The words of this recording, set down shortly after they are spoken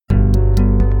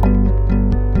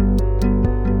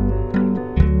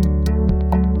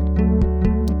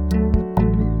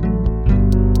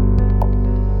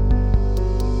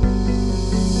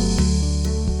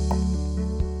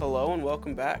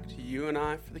and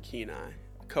I for the Kenai.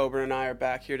 Koebryn and I are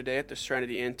back here today at the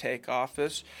Serenity Intake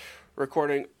office,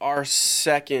 recording our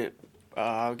second,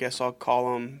 I guess I'll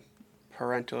call them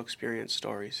parental experience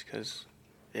stories, because,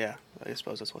 yeah, I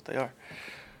suppose that's what they are.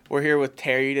 We're here with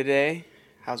Terri today.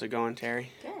 How's it going, Terri?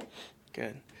 Good.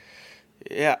 Good.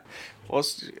 Yeah, well,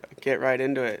 let's get right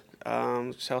into it.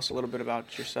 Tell us a little bit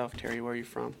about yourself, Terri. Where are you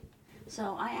from?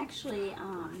 So I actually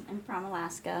am from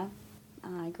Alaska.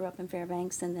 I grew up in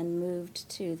Fairbanks and then moved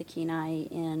to the Kenai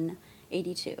in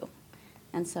 '82.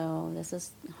 And so this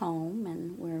is home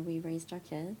and where we raised our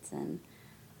kids. And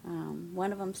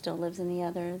one of them still lives in the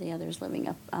other's living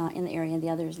up in the area, and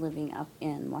the other's living up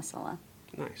in Wasilla.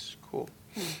 Nice, cool.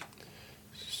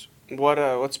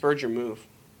 What spurred your move?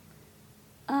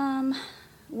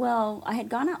 Well, I had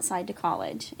gone outside to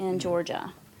college in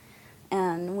Georgia.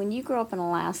 And when you grow up in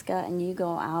Alaska and you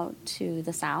go out to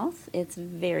the south, it's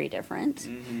very different.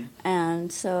 Mm-hmm. And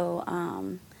so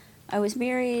I was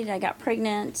married, I got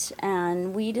pregnant,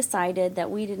 and we decided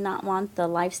that we did not want the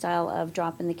lifestyle of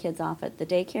dropping the kids off at the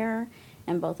daycare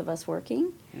and both of us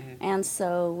working. Mm-hmm. And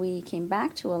so we came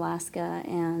back to Alaska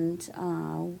and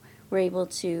were able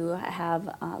to have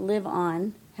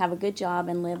a good job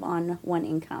and live on one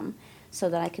income so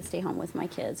that I could stay home with my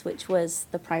kids, which was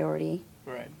the priority.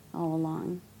 Right. All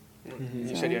along. Mm-hmm.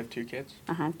 You said you have 2 kids?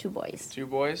 I have 2 boys. 2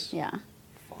 boys? Yeah.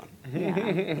 Fun.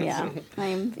 Yeah.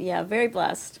 I'm very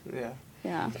blessed. Yeah.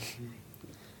 Yeah.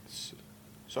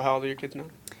 So how old are your kids now?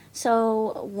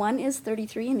 So one is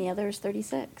 33 and the other is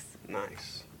 36.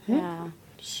 Nice. Yeah.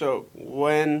 So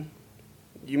when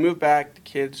you move back, the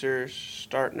kids are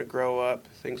starting to grow up,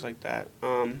 things like that.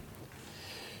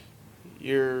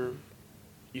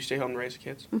 You stay home to raise the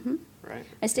kids? Mm-hmm. Right.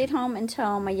 I stayed home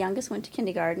until my youngest went to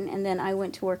kindergarten, and then I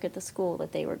went to work at the school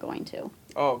that they were going to.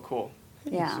 Oh, cool.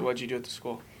 Yeah. So what did you do at the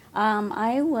school?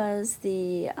 I was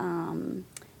the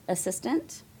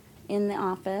assistant in the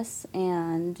office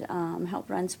and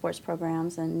helped run sports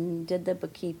programs and did the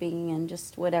bookkeeping and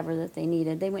just whatever that they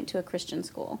needed. They went to a Christian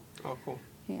school. Oh, cool.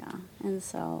 Yeah, and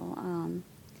so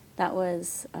that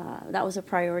was a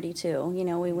priority too. You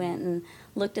know, we went and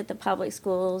looked at the public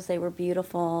schools. They were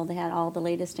beautiful. They had all the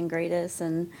latest and greatest,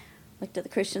 and looked at the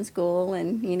Christian school,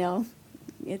 and you know,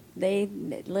 they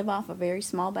live off a very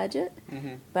small budget,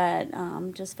 mm-hmm. but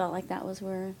just felt like that was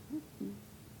where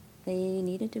they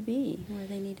needed to be, where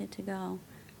they needed to go.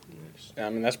 I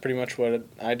mean, that's pretty much what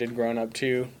I did growing up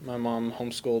too. My mom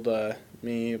homeschooled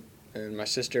me and my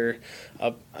sister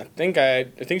up. I think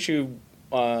she.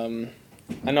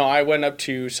 I know I went up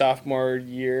to sophomore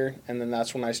year, and then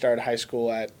that's when I started high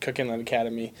school at Cook Inlet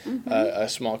Academy, mm-hmm. A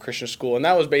small Christian school. And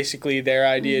that was basically their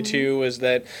idea, mm-hmm. too, was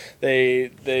that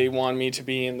they wanted me to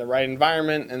be in the right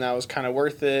environment, and that was kind of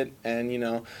worth it. And, you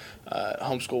know,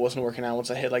 homeschool wasn't working out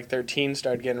once I hit, like, 13,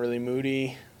 started getting really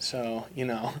moody. So, you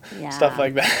know, stuff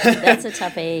like that. That's a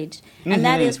tough age. And mm-hmm.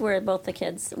 that is where both the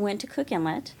kids went to Cook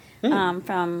Inlet.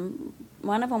 From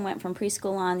one of them went from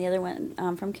preschool on, the other went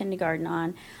from kindergarten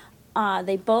on.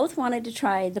 They both wanted to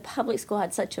try, the public school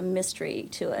had such a mystery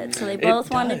to it, so they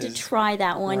both wanted to try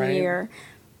that one year,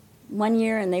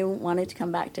 and they wanted to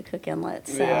come back to Cook Inlet.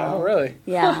 So, yeah, oh, really?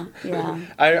 Yeah, yeah.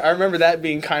 I remember that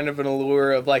being kind of an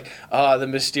allure of like, the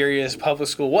mysterious public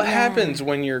school. What happens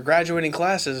when your graduating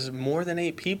class is more than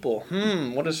 8 people?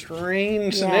 What a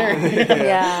strange scenario.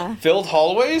 Yeah. Filled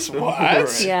hallways?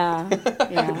 What? Yeah,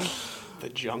 yeah. The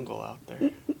jungle out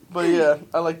there. But yeah,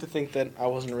 I like to think that I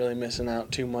wasn't really missing out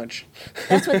too much.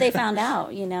 That's what they found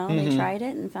out, you know. Mm-hmm. They tried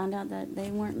it and found out that they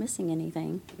weren't missing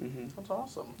anything. Mm-hmm. That's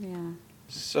awesome. Yeah.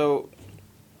 So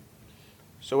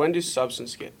when do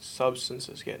substances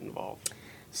get involved?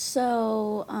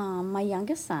 So my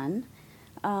youngest son,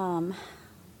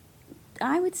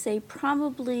 I would say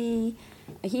probably,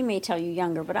 he may tell you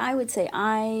younger, but I would say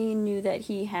I knew that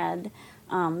he had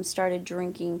started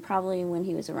drinking probably when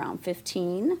he was around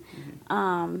 15.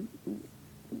 Mm-hmm.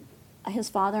 His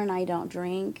father and I don't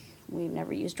drink. We've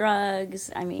never used drugs.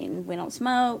 I mean, we don't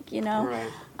smoke, you know.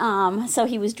 Right. So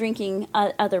he was drinking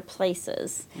other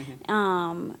places.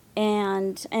 Mm-hmm.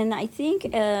 And I think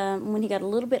when he got a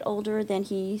little bit older, then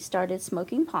he started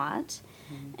smoking pot.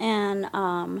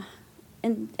 Mm-hmm.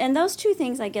 And those 2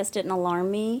 things, I guess, didn't alarm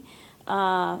me.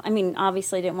 I mean,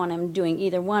 obviously I didn't want him doing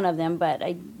either one of them, but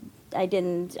I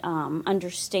didn't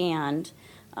understand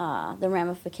the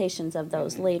ramifications of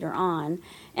those later on.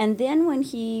 And then when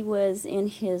he was in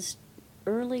his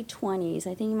early 20s,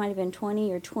 I think he might have been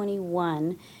 20 or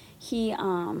 21,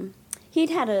 he'd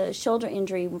had a shoulder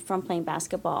injury from playing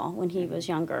basketball when he was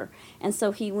younger. And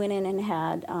so he went in and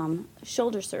had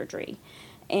shoulder surgery.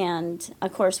 And,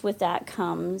 of course, with that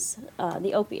comes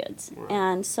the opiates. Right.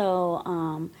 And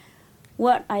so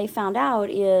what I found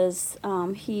out is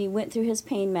he went through his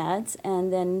pain meds,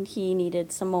 and then he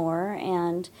needed some more,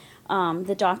 and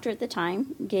the doctor at the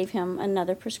time gave him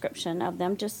another prescription of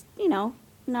them, just,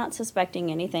 not suspecting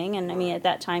anything. And I mean, at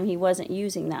that time, he wasn't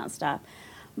using that stuff.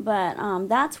 But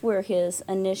that's where his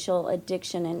initial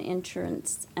addiction and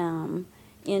entrance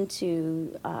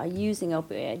into using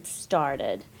opioids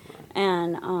started.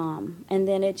 And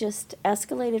then it just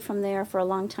escalated from there. For a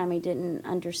long time, he didn't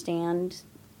understand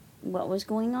what was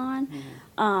going on.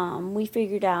 We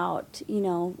figured out, he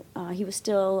was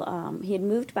still, he had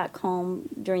moved back home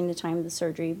during the time of the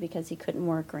surgery because he couldn't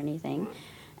work or anything.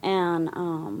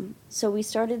 And so we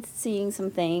started seeing some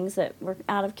things that were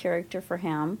out of character for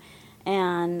him.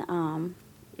 And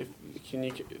can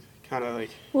you kind of like...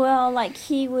 Well, like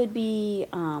he would be,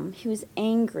 he was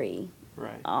angry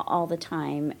right. all the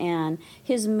time. And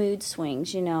his mood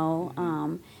swings,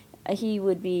 he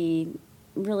would be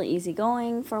really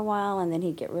easygoing for a while, and then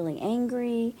he'd get really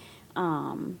angry.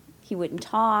 He wouldn't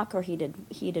talk, or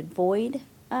he'd avoid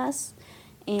us,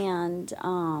 and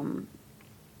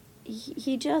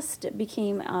he just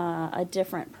became a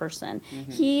different person.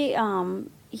 He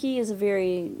is a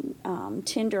very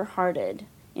tender-hearted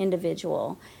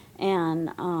individual,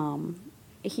 and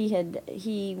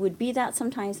he would be that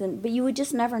sometimes, but you would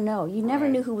just never know. You never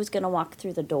knew who was going to walk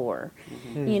through the door,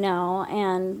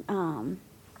 and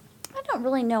I don't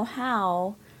really know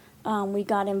how we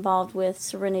got involved with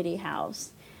Serenity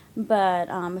House, but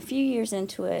a few years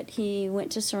into it, he went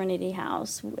to Serenity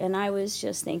House, and I was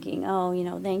just thinking,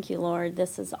 thank you, Lord,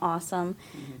 this is awesome.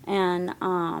 And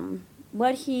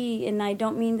and I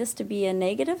don't mean this to be a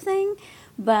negative thing,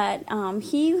 but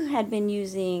he had been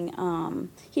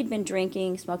he'd been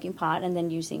drinking, smoking pot, and then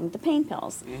using the pain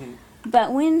pills.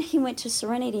 But when he went to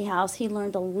Serenity House, he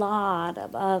learned a lot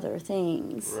of other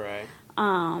things. Right.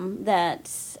 That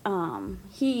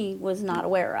he was not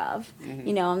aware of,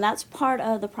 and that's part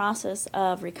of the process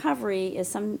of recovery.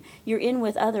 Is you're in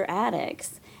with other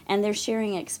addicts, and they're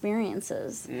sharing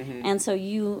experiences, and so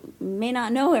you may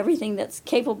not know everything that's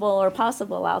capable or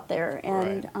possible out there.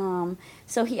 And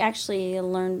so he actually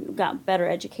got better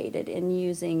educated in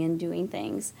using and doing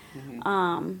things.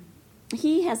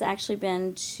 He has actually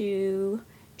been to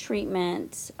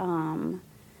treatment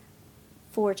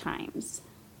 4 times.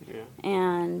 Yeah.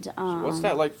 And so what's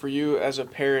that like for you as a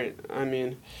parent? I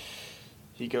mean,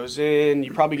 he goes in,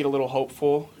 you probably get a little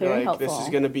hopeful. You're like, hopeful. This is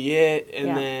going to be it.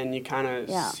 And then you kind of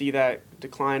see that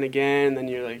decline again. And then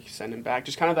you're like, send him back.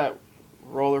 Just kind of that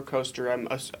roller coaster, I'm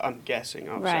guessing.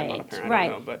 Obviously, I'm not a parent, I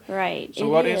don't know. But, so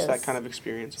what is that kind of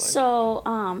experience like? So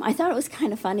I thought it was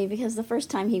kind of funny because the first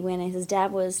time he went in, his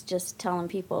dad was just telling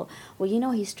people, well,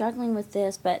 he's struggling with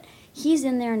this, but he's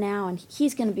in there now and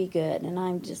he's going to be good. And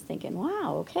I'm just thinking,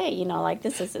 wow, okay, like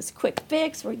this is this quick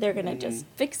fix where they're going to just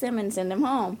fix him and send him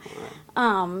home.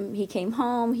 Right. He came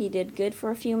home, he did good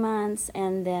for a few months,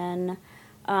 and then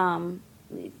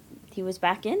he was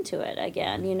back into it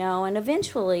again, and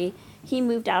eventually he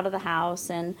moved out of the house,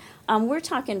 and we're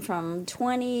talking from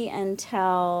 20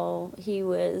 until he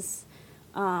was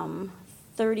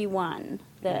 31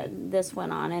 that this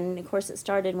went on. And of course it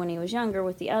started when he was younger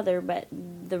with the other, but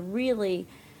the really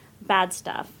bad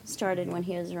stuff started when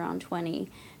he was around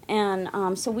 20.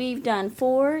 And so we've done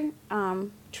 4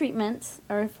 treatments,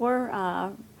 or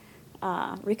 4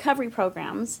 recovery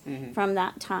programs from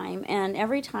that time, and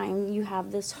every time you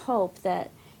have this hope that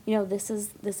this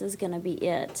is going to be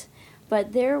it.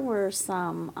 But there were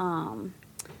sometimes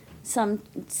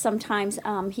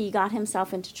he got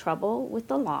himself into trouble with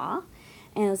the law,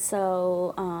 and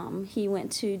so he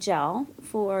went to jail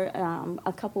for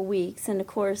a couple weeks. And of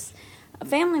course,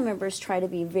 family members try to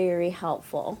be very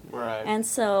helpful, right? And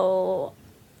so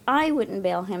I wouldn't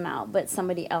bail him out, but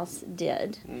somebody else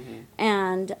did.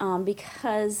 And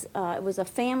because it was a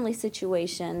family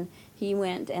situation, he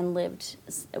went and lived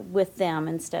with them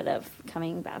instead of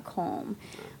coming back home.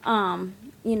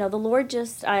 The Lord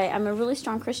I'm a really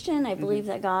strong Christian. I believe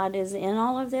that God is in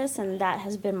all of this, and that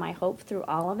has been my hope through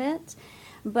all of it.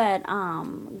 But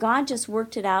God just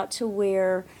worked it out to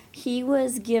where he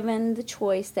was given the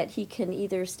choice that he can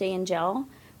either stay in jail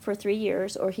for 3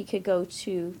 years, or he could go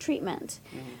to treatment.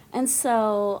 And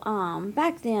so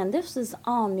back then, this was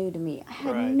all new to me. I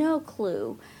had no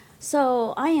clue.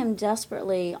 So I am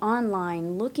desperately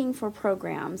online looking for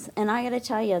programs, and I got to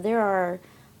tell you, there are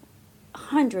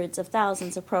hundreds of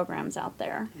thousands of programs out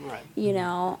there. Right.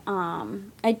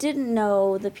 I didn't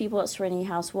know the people at Serenity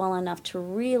House well enough to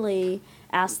really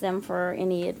ask them for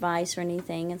any advice or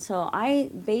anything, and so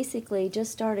I basically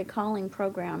just started calling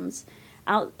programs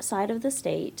outside of the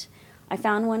state. I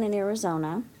found one in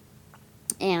Arizona,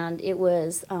 and it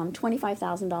was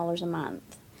 $25,000 a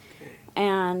month.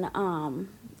 And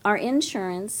our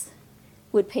insurance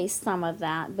would pay some of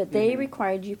that, but they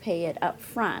required you pay it up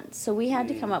front. So we had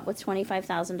to come up with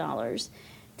 $25,000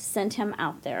 to send him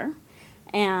out there.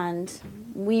 And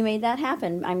we made that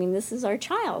happen. I mean, this is our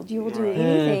child. You will do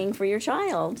anything for your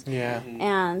child. Yeah.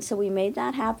 And so we made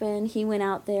that happen. He went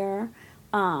out there.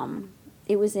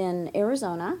 It was in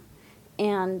Arizona.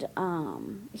 And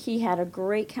he had a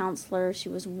great counselor. She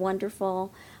was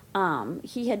wonderful.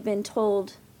 He had been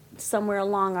told somewhere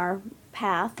along our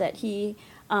path that he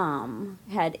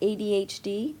had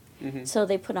ADHD. So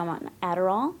they put him on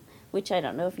Adderall, which I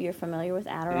don't know if you're familiar with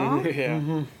Adderall.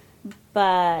 Yeah.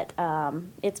 But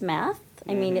it's meth.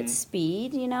 I mean, it's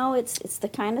speed. You know, it's the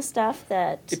kind of stuff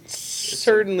that. It's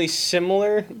certainly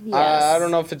similar. Yes. I don't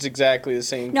know if it's exactly the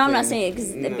same. No, I'm not thing.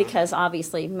 saying because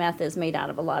obviously meth is made out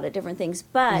of a lot of different things,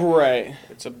 but Right.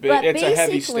 It's a big, but it's a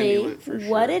heavy basically stimulant for sure.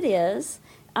 what it is.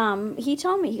 He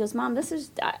told me, he goes, Mom, this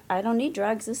is I don't need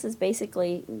drugs. This is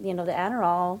basically, you know, the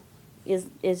Adderall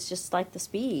is just like the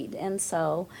speed, and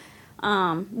so.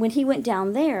 When he went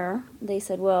down there, they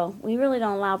said, well, we really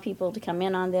don't allow people to come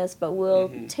in on this, but we'll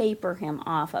taper him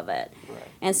off of it. Right.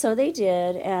 And so they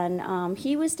did, and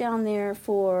he was down there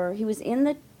he was in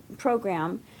the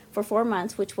program for 4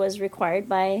 months, which was required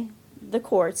by the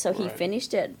court, so he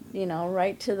finished it, you know,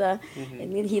 right to the,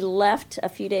 he left a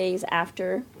few days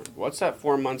after. What's that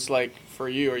 4 months like for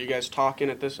you? Are you guys talking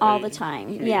at this? All the time,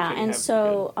 yeah, and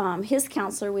so his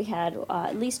counselor, we had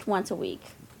at least once a week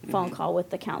phone call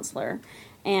with the counselor,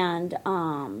 and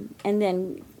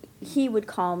then he would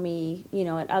call me, you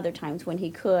know, at other times when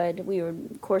he could. We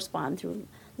would correspond through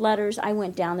letters. I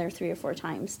went down there 3 or 4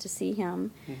 times to see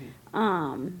him.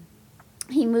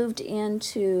 He moved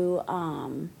into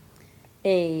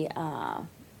a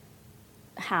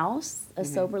house, a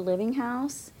sober living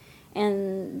house,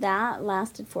 and that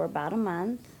lasted for about a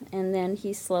month, and then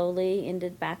he slowly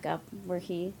ended back up where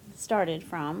he started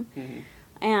from.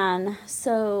 And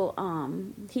so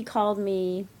he called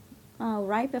me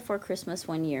right before Christmas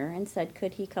one year and said,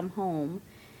 could he come home?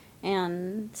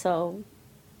 And so,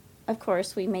 of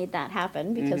course, we made that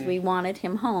happen because we wanted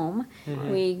him home.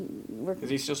 We were.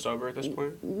 Is he still sober at this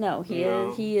point? No, he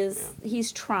is.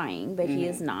 He's trying, but he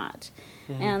is not.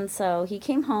 And so he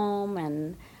came home,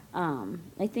 and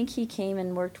I think he came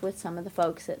and worked with some of the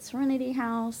folks at Serenity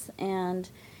House,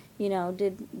 and you know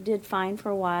did fine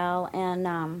for a while,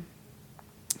 and.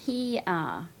 He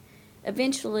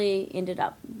eventually ended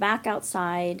up back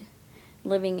outside,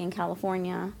 living in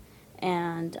California,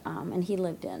 and he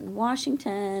lived in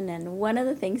Washington. And one of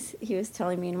the things he was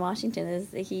telling me in Washington is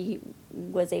that he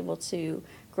was able to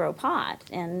grow pot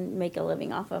and make a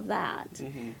living off of that,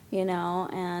 you know.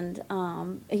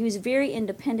 And he was very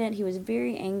independent. He was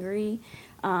very angry.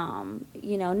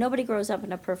 You know, nobody grows up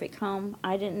in a perfect home.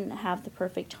 I didn't have the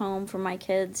perfect home for my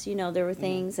kids. You know, there were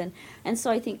things, and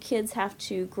so I think kids have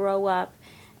to grow up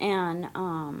and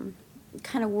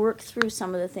kind of work through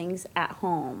some of the things at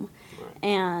home.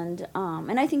 And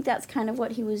I think that's kind of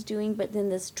what he was doing, but then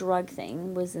this drug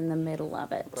thing was in the middle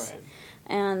of it. Right.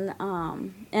 And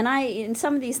I, in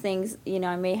some of these things, you know,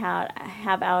 I may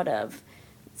have out of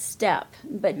step,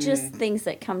 but just things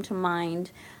that come to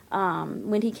mind.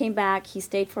 When he came back, he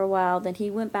stayed for a while, then he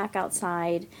went back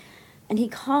outside, and he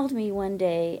called me one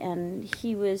day, and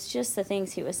he was just, the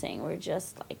things he was saying were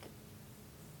just like,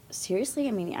 seriously?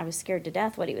 I mean, I was scared to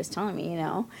death what he was telling me, you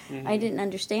know. I didn't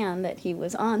understand that he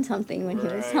was on something when he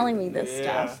was telling me this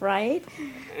stuff, right?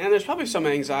 And there's probably some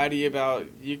anxiety about,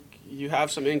 you have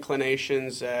some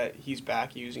inclinations that he's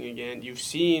back using again. You've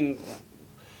seen,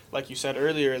 like you said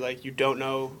earlier, like you don't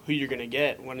know who you're going to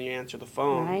get when you answer the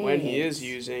phone, when he is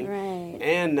using. Right.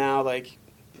 And now, like,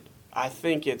 I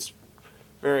think it's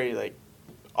very, like,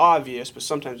 obvious, but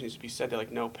sometimes needs to be said that,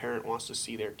 like, no parent wants to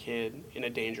see their kid in a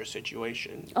dangerous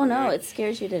situation. Oh, no, right? it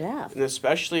scares you to death. And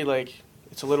especially, like,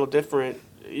 it's a little different.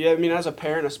 Yeah, I mean, as a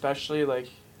parent especially, like,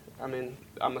 I mean,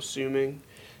 I'm assuming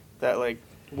that, like,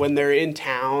 when they're in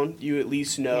town, you at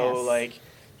least know, like,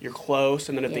 you're close,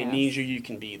 and then if they need you, you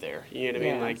can be there. You know what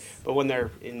I mean? Like, but when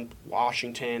they're in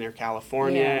Washington or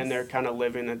California and they're kind of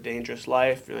living a dangerous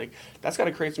life, you're like, that's got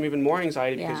to create some even more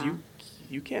anxiety because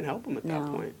you can't help them at that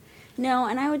point. No,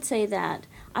 and I would say that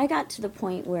I got to the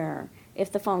point where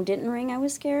if the phone didn't ring, I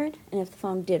was scared, and if the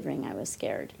phone did ring, I was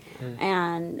scared.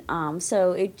 And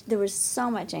so there was so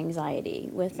much anxiety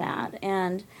with that.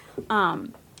 And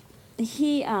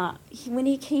he when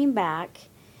he came back,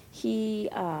 he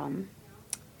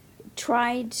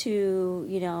tried to,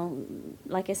 you know,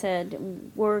 like I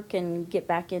said, work and get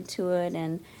back into it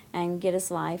and get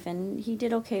his life, and he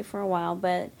did okay for a while,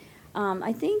 but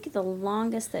I think the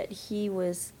longest that he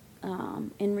was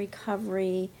in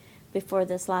recovery before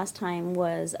this last time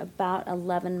was about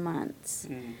 11 months.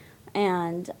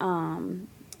 And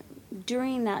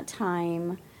during that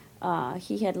time,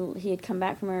 he had come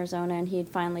back from Arizona, and he had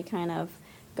finally kind of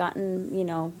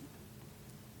gotten,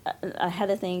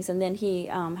 ahead of things, and then he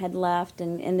had left,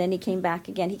 and then he came back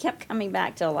again. He kept coming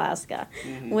back to Alaska,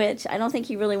 which I don't think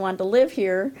he really wanted to live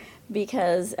here,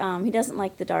 because he doesn't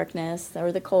like the darkness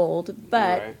or the cold,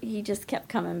 but he just kept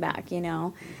coming back,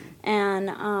 And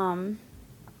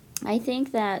I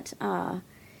think that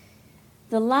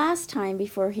the last time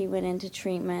before he went into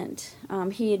treatment,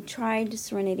 he had tried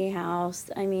Serenity House.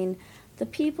 I mean, the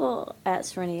people at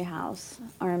Serenity House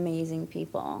are amazing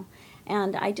people.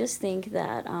 And I just think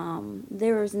that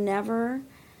there was never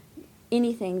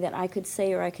anything that I could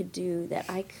say or I could do that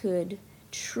I could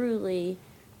truly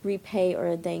repay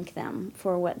or thank them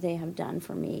for what they have done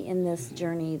for me in this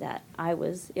journey that I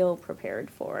was ill prepared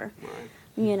for.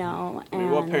 And I mean,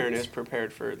 what parent is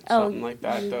prepared for something like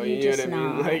that, though? You know what I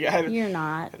mean? Like, you're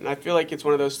not. And I feel like it's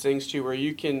one of those things, too, where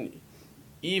you can,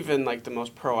 even, like, the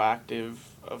most proactive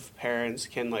of parents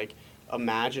can, like,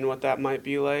 imagine what that might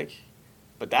be like.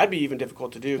 But that'd be even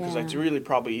difficult to do, because it's really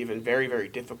probably even very, very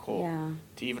difficult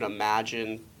to even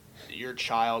imagine your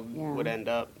child would end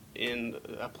up in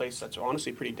a place that's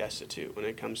honestly pretty destitute when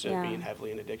it comes to being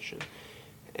heavily in addiction.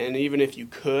 And even if you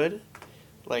could,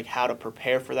 like, how to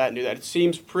prepare for that and do that, it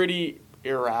seems pretty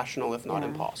irrational, if not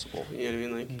impossible. You know what I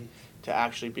mean? Like, to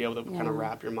actually be able to kind of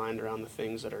wrap your mind around the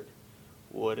things that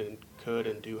would and could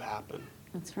and do happen.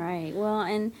 That's right. Well,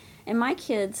 and my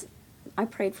kids, I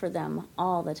prayed for them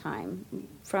all the time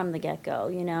from the get-go,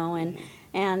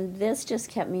 and this just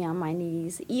kept me on my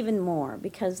knees even more,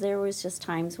 because there was just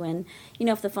times when,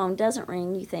 if the phone doesn't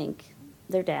ring, you think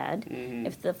they're dead.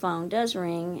 If the phone does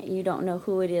ring, you don't know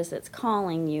who it is that's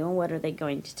calling you, and what are they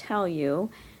going to tell you.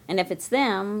 And if it's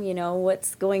them,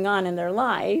 what's going on in their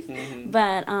life.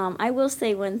 But I will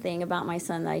say one thing about my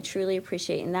son that I truly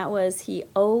appreciate, and that was he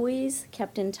always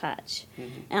kept in touch.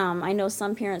 I know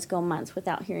some parents go months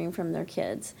without hearing from their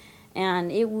kids.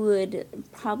 And it would,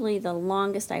 probably the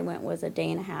longest I went was a day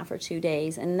and a half or 2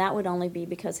 days, and that would only be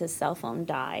because his cell phone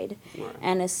died.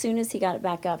 And as soon as he got it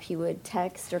back up, he would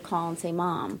text or call and say,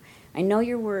 "Mom, I know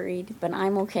you're worried, but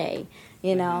I'm okay,"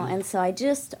 And so I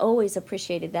just always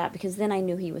appreciated that, because then I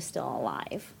knew he was still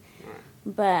alive.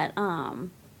 But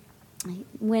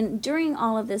during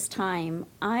all of this time,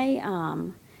 I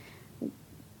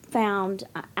found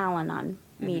Al-Anon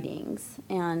meetings,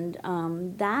 and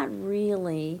that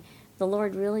really, the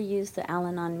Lord really used the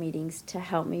Al-Anon meetings to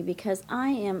help me, because I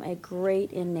am a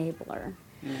great enabler.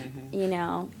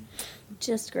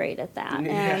 Just great at that.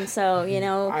 And so,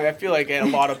 I feel like a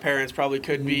lot of parents probably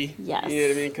could be. Yes. You know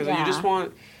what I mean? Because you just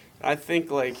want, I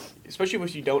think, like, especially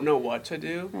if you don't know what to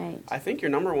do, I think your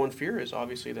number one fear is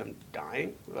obviously them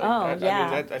dying. Like,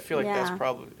 I feel like that's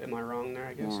probably, am I wrong there,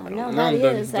 I guess? I don't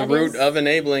know. The root of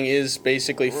enabling is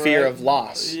basically fear of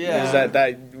loss. Is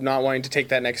that not wanting to take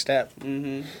that next step.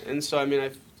 And so, I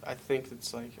mean, I think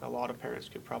it's like a lot of parents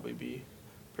could probably be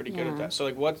pretty good at that. So,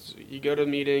 like, you go to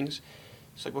meetings.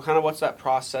 It's like, what's that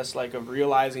process like of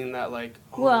realizing that, like...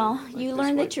 you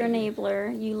learn that you're an enabler,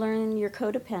 you learn you're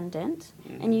codependent,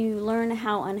 and you learn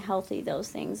how unhealthy those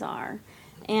things are.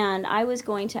 And I was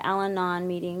going to Al-Anon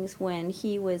meetings when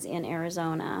he was in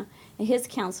Arizona. And his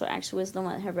counselor actually was the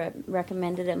one that had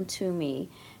recommended him to me.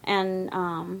 And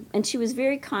she was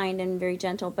very kind and very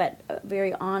gentle, but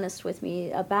very honest with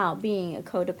me about being a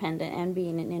codependent and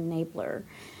being an enabler.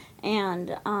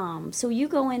 And so you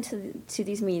go into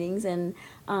these meetings, and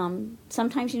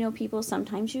sometimes you know people,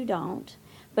 sometimes you don't.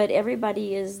 But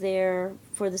everybody is there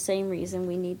for the same reason.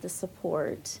 We need the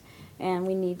support, and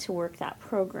we need to work that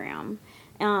program.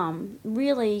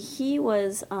 Really, he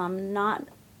was not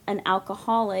an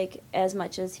alcoholic as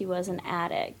much as he was an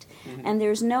addict. And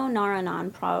there's no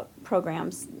Al-Anon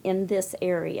programs in this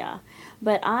area.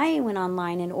 But I went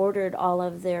online and ordered all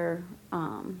of their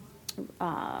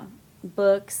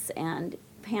books and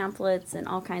pamphlets and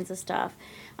all kinds of stuff.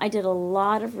 I did a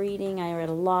lot of reading. I read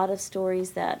a lot of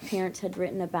stories that parents had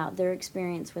written about their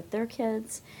experience with their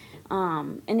kids.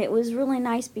 And it was really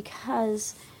nice,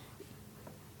 because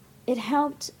it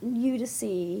helped you to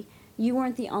see you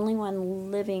weren't the only one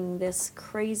living this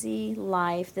crazy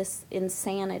life, this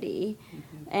insanity.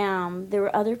 There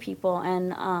were other people,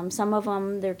 and some of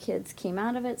them, their kids came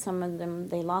out of it. Some of them,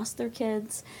 they lost their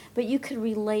kids. But you could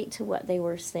relate to what they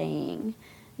were saying,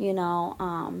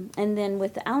 And then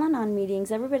with the Al-Anon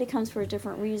meetings, everybody comes for a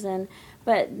different reason.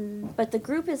 But the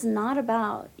group is not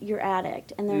about your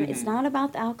addict, and it's not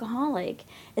about the alcoholic.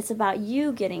 It's about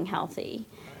you getting healthy.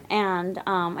 And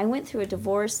I went through a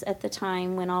divorce at the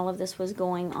time when all of this was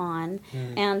going on.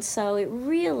 And so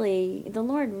the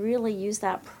Lord really used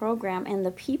that program and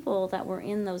the people that were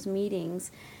in those meetings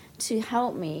to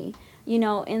help me.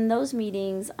 In those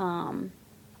meetings,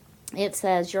 it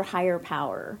says your higher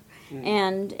power.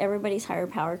 And everybody's higher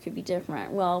power could be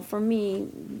different. Well, for me,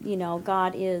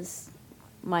 God is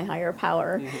my higher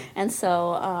power. And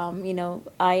so,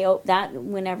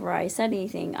 whenever I said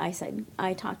anything,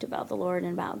 I talked about the Lord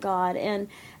and about God. And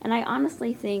I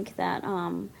honestly think that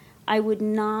I would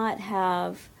not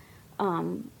have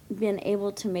been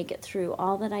able to make it through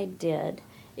all that I did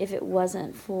if it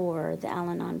wasn't for the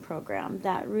Al-Anon program.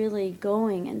 That really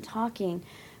going and talking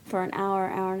for an hour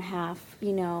and a half,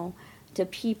 to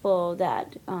people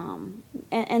that,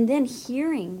 and then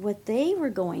hearing what they were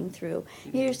going through.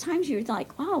 There's times you're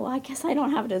like, wow, I guess I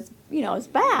don't have it as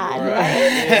bad,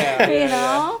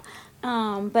 right?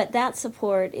 But that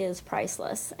support is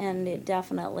priceless, and it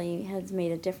definitely has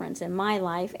made a difference in my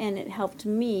life, and it helped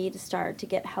me to start to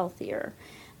get healthier,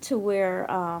 to where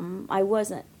I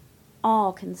wasn't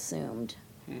all consumed,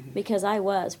 because I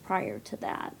was prior to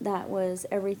that. That was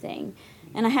everything.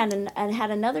 And I had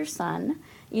another son,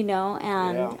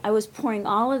 and I was pouring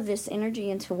all of this energy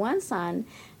into one son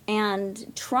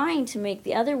and trying to make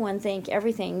the other one think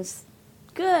everything's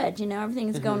good,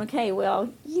 everything's going okay. Well,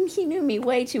 he knew me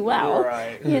way too well,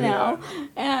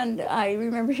 and I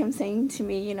remember him saying to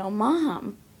me,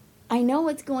 Mom, I know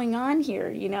what's going on here,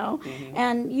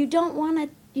 and you don't want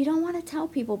to tell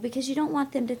people because you don't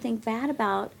want them to think bad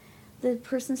about the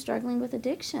person struggling with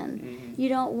addiction. You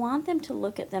don't want them to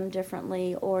look at them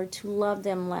differently or to love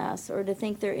them less or to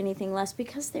think they're anything less,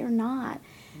 because they're not.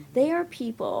 They are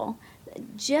people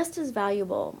just as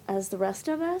valuable as the rest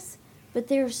of us, but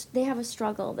they have a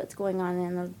struggle that's going on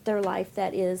in their life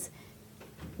that is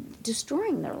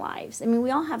destroying their lives. I mean, we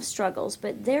all have struggles,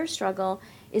 but their struggle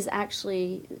is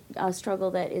actually a struggle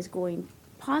that is going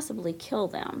possibly kill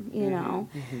them,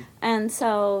 And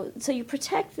so you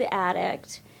protect the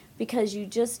addict because you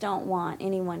just don't want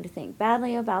anyone to think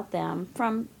badly about them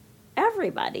from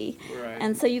everybody. Right.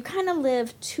 And so you kind of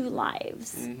live two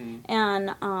lives. And,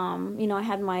 I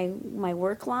had my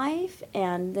work life,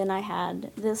 and then I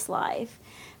had this life.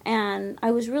 And I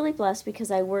was really blessed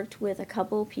because I worked with a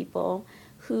couple of people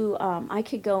who I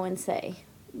could go and say,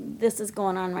 this is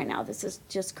going on right now. This is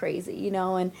just crazy,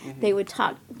 and they would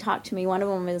talk to me. One of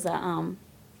them is a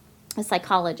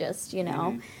psychologist,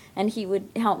 and he would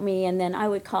help me, and then I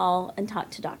would call and talk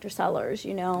to Dr. Sellers,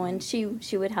 and she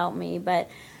would help me. But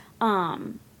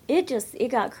it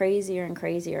got crazier and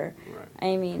crazier.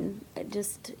 Right. I mean,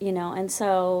 and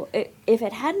so if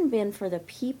it hadn't been for the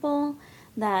people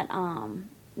that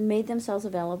made themselves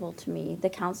available to me, the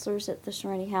counselors at the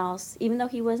Serenity House, even though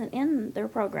he wasn't in their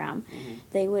program,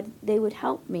 they would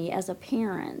help me as a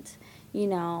parent,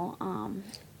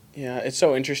 Yeah, it's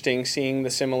so interesting seeing the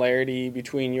similarity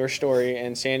between your story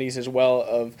and Sandy's as well,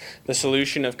 of the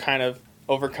solution of kind of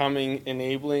overcoming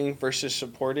enabling versus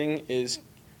supporting is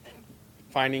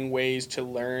finding ways to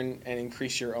learn and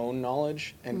increase your own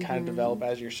knowledge and kind of develop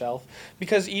as yourself.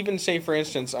 Because even say, for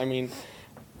instance, I mean,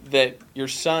 that your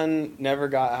son never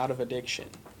got out of addiction,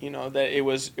 that it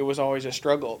was always a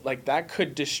struggle. Like, that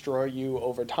could destroy you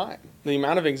over time. The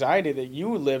amount of anxiety that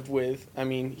you lived with, I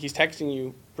mean, he's texting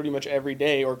you pretty much every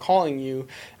day or calling you,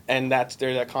 and there's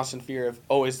that constant fear of,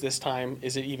 is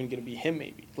it even going to be him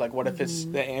maybe? Like, what if it's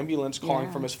the ambulance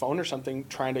calling from his phone or something,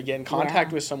 trying to get in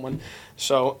contact with someone?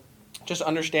 So just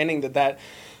understanding that,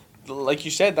 like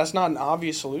you said, that's not an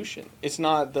obvious solution. It's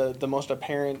not the most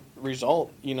apparent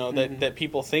result, that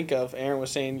people think of. Aaron was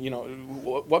saying,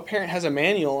 what parent has a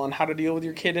manual on how to deal with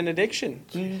your kid in addiction?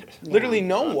 Literally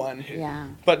no one. Yeah.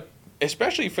 But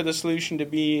especially for the solution to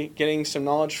be getting some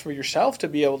knowledge for yourself to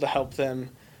be able to help them,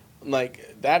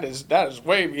 like, that is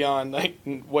way beyond like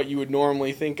what you would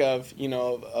normally think of,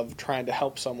 of trying to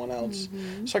help someone else.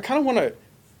 So I kind of want to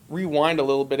rewind a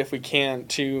little bit, if we can,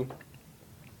 to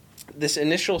this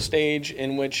initial stage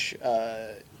in which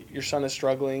your son is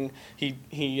struggling. He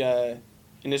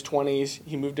in his 20s,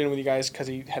 he moved in with you guys because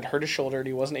he had hurt his shoulder and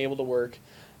he wasn't able to work.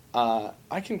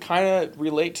 I can kind of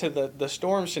relate to the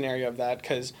storm scenario of that,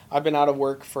 because I've been out of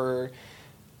work for,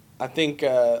 I think,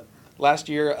 last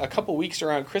year, a couple weeks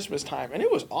around Christmas time, and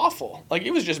it was awful. Like,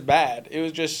 it was just bad. It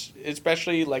was just,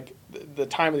 especially like the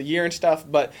time of the year and stuff,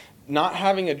 but not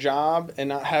having a job and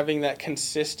not having that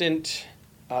consistent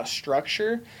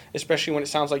structure, especially when it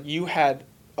sounds like you had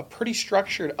a pretty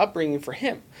structured upbringing for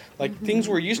him. Like, things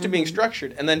were used to being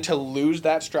structured, and then to lose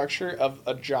that structure of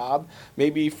a job,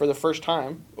 maybe for the first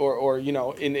time, or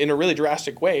in a really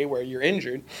drastic way where you're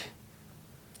injured,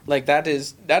 like that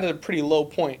is a pretty low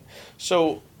point.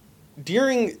 So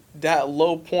during that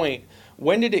low point,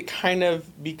 when did it kind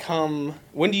of become,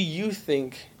 when do you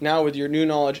think, now with your new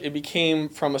knowledge, it became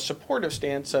from a supportive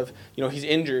stance of, he's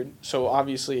injured, so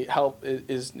obviously help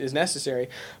is necessary,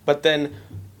 but then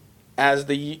as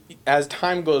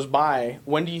time goes by,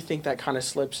 when do you think that kind of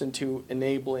slips into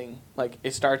enabling, like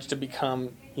it starts to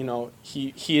become,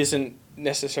 he isn't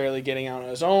necessarily getting out on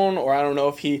his own, or I don't know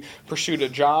if he pursued a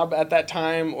job at that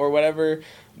time or whatever,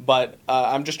 but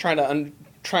I'm just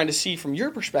trying to see from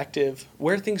your perspective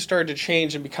where things started to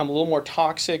change and become a little more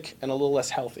toxic and a little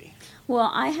less healthy.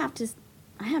 Well, I have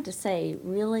to say,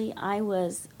 really, I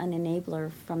was an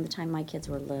enabler from the time my kids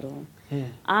were little.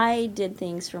 I did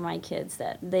things for my kids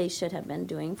that they should have been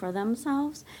doing for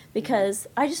themselves because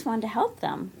I just wanted to help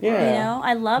them. Yeah.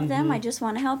 I love them. I just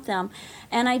want to help them.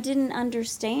 And I didn't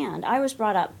understand. I was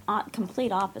brought up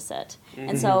complete opposite.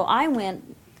 And so I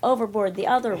went overboard the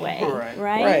other way,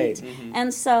 right?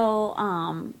 And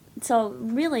so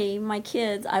really my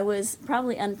kids, I was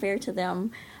probably unfair to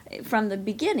them from the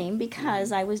beginning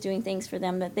because I was doing things for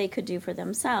them that they could do for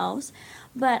themselves.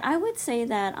 But I would say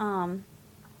that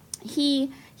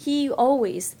he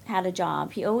always had a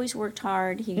job. He always worked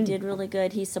hard. He did really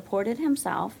good. He supported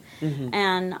himself,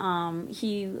 and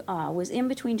he was in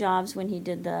between jobs when he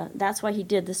did that's why he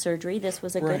did the surgery. This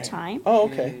was a good time. Oh,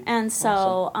 okay. And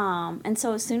so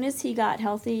as soon as he got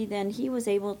healthy, then he was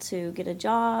able to get a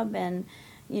job and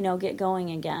get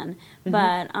going again.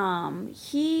 But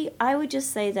I would just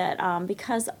say that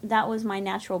because that was my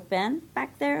natural bent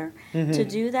back there to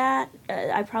do that,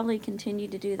 I probably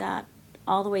continued to do that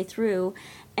all the way through.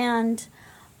 And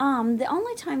the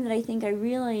only time that I think I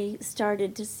really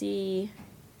started to see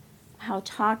how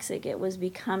toxic it was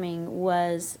becoming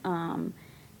was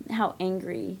how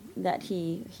angry that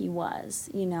he was,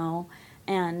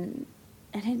 and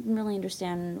I didn't really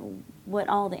understand what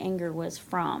all the anger was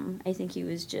from. I think he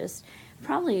was just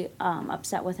probably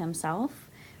upset with himself,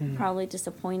 probably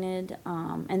disappointed,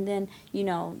 and then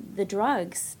the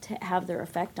drugs have their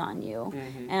effect on you,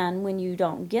 and when you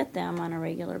don't get them on a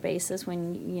regular basis,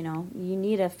 when you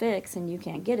need a fix and you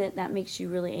can't get it, that makes you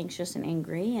really anxious and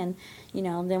angry, and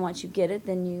then once you get it,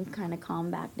 then you kind of calm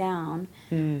back down.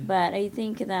 But I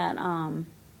think that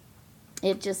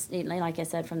it just, like I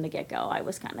said from the get-go, I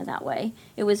was kind of that way.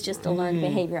 It was just a learned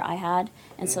behavior I had,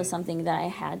 and so something that I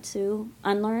had to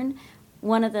unlearn.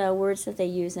 One of the words that they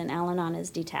use in Al-Anon is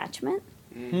detachment.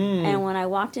 And when I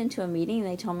walked into a meeting,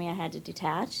 they told me I had to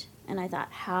detach. And I thought,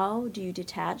 how do you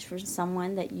detach from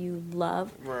someone that you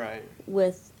love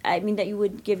that you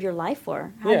would give your life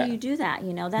for? How do you do that?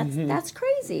 That's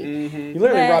crazy. You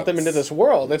literally brought them into this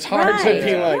world. It's hard to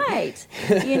be like... Right.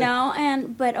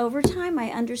 But over time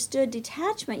I understood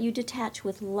detachment. You detach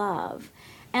with love.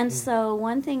 And so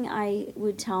one thing I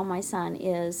would tell my son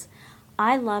is,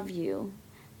 I love you.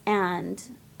 And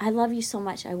I love you so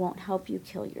much I won't help you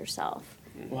kill yourself.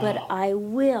 Wow. But I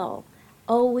will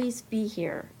always be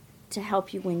here to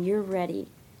help you when you're ready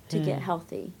to get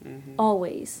healthy.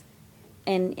 Always.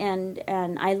 And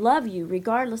I love you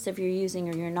regardless if you're using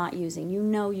or you're not using.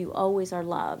 You always are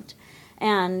loved.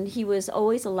 And he was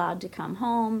always allowed to come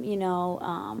home,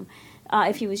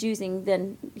 if he was using,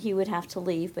 then he would have to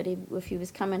leave. But if he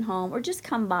was coming home or just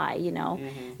come by,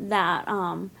 that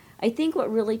I think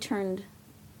what really turned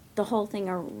the whole thing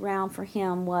around for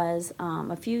him was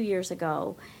a few years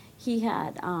ago. He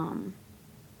had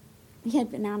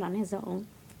been out on his own,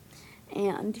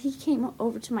 and he came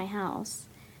over to my house,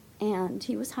 and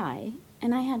he was high,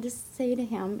 and I had to say to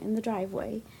him in the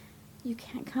driveway, "You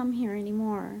can't come here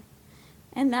anymore."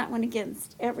 And that went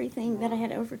against everything that I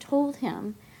had ever told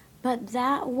him, but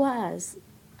that was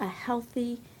a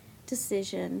healthy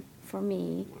decision for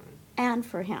me and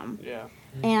for him. Yeah.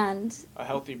 And a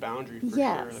healthy boundary for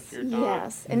sure if you're not.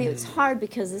 Yes. And it's hard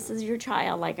because this is your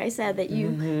child, like I said, that you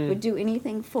would do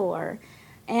anything for.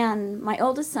 And my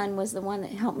oldest son was the one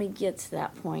that helped me get to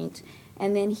that point.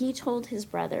 And then he told his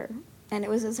brother, and it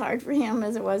was as hard for him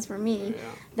as it was for me,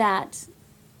 that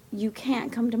you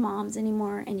can't come to Mom's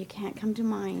anymore and you can't come to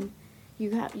mine.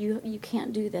 You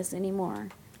can't do this anymore.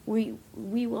 We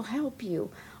will help you.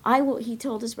 He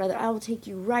told his brother, I will take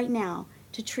you right now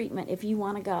to treatment if you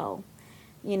want to go.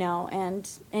 And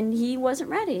he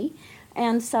wasn't ready.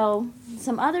 And so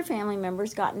some other family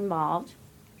members got involved,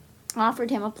 offered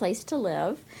him a place to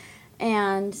live.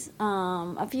 And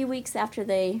a few weeks after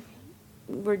they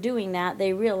were doing that,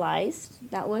 they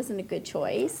realized that wasn't a good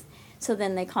choice. So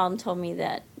then they called and told me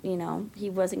that, he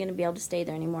wasn't going to be able to stay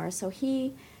there anymore. So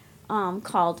he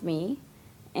called me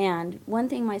And one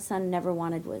thing my son never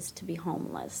wanted was to be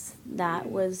homeless. That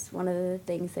was one of the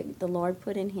things that the Lord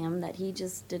put in him that he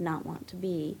just did not want to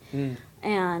be.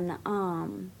 And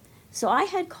so I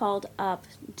had called up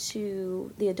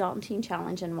to the Adult and Teen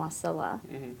Challenge in Wasilla.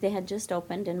 They had just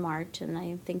opened in March, and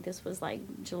I think this was like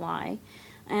July.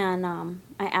 And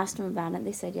I asked them about it.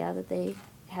 They said, yeah, that they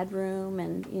had room,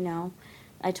 and, you know,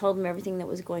 I told them everything that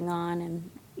was going on, and,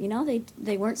 you know,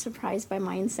 they weren't surprised by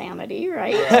my insanity,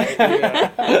 right?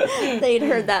 They'd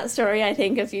heard that story, I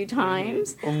think, a few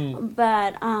times.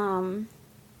 But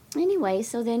anyway,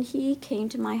 so then he came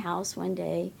to my house one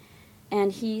day,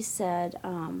 and he said,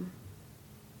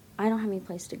 I don't have any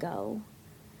place to go.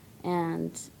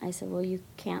 And I said, well, you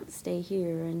can't stay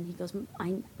here. And he goes,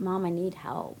 Mom, I need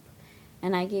help.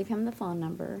 And I gave him the phone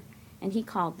number, and he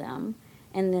called them,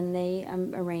 and then they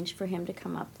arranged for him to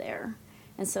come up there.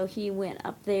 And so he went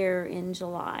up there in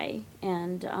July,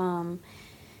 and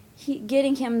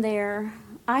getting him there,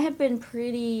 I have been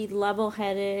pretty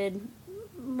level-headed,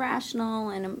 rational,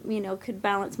 and, you know, could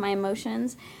balance my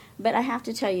emotions. But I have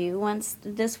to tell you, once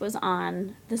this was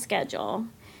on the schedule,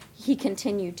 he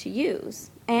continued to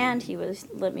use, and he was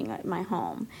living at my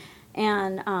home.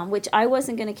 And which I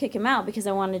wasn't going to kick him out because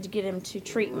I wanted to get him to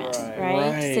treatment,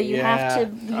 right? So you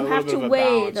have to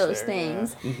weigh those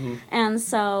things. And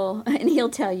so, and he'll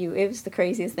tell you it was the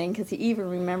craziest thing because he even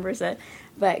remembers it.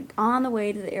 But on the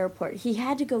way to the airport, he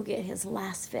had to go get his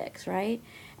last fix, right?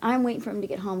 I'm waiting for him to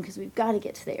get home because we've got to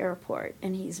get to the airport,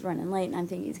 and he's running late, and I'm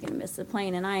thinking he's going to miss the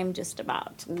plane, and I am just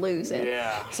about to lose it.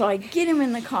 So I get him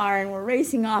in the car, and we're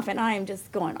racing off, and I am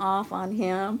just going off on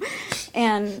him.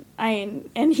 And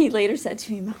he later said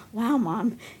to me, wow,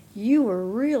 Mom, you were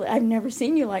really, I've never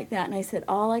seen you like that. And I said,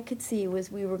 all I could see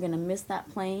was we were going to miss that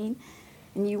plane,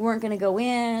 and you weren't going to go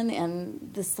in,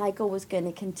 and the cycle was going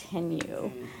to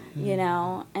continue, you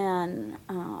know. And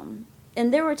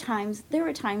there were times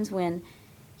when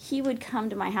he would come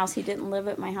to my house. He didn't live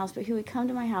at my house, but he would come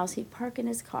to my house. He'd park in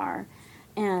his car,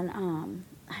 and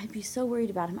I'd be so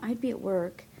worried about him. I'd be at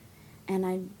work, and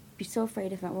I'd be so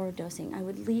afraid of him overdosing. I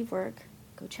would leave work,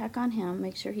 go check on him,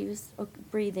 make sure he was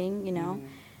breathing, you know,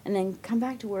 and then come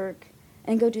back to work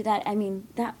and go do that. I mean,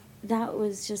 that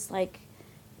was just like,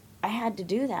 I had to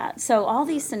do that. So all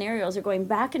these scenarios are going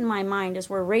back in my mind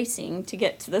as we're racing to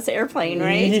get to this airplane,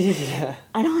 right?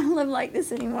 I don't want to live like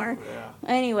this anymore.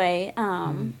 Anyway,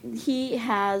 he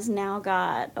has now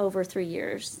got over 3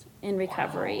 years in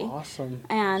recovery. Wow, awesome.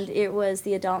 And it was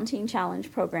the Adult and Teen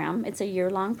Challenge program. It's a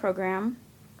year-long program.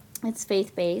 It's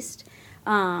faith-based.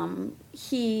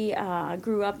 He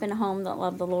grew up in a home that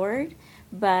loved the Lord,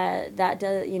 but that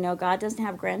does, you know, God doesn't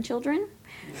have grandchildren.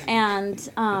 And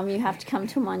you have to come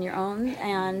to him on your own.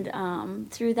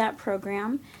 And through that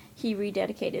program, he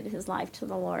rededicated his life to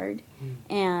the Lord.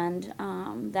 And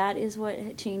that is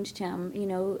what changed him. You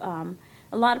know,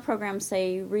 a lot of programs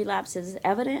say relapse is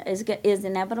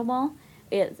inevitable.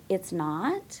 It's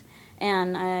not.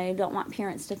 And I don't want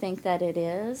parents to think that it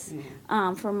is.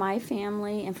 For my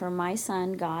family and for my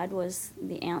son, God was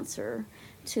the answer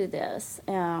to this.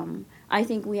 I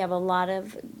think we have a lot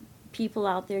of people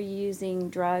out there using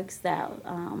drugs that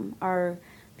are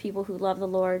people who love the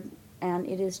Lord, and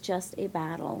it is just a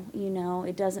battle. You know,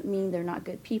 it doesn't mean they're not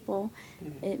good people.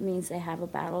 It means they have a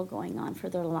battle going on for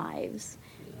their lives.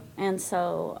 And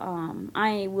so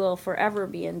I will forever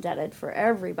be indebted for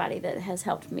everybody that has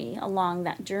helped me along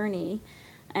that journey.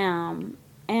 And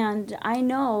I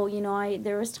know, you know,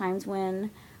 there was times when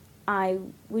I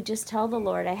would just tell the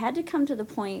Lord, I had to come to the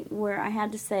point where I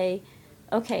had to say,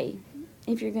 okay,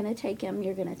 if you're going to take him,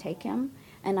 you're going to take him.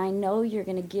 And I know you're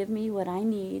going to give me what I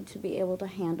need to be able to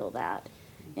handle that.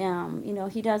 You know,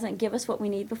 he doesn't give us what we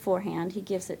need beforehand. He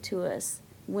gives it to us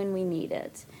when we need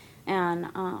it. And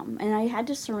I had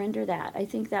to surrender that. I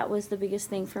think that was the biggest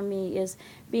thing for me, is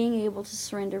being able to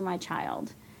surrender my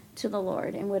child to the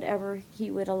Lord and whatever he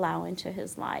would allow into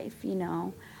his life, you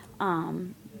know,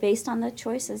 based on the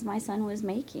choices my son was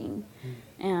making.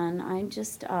 And I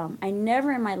just, I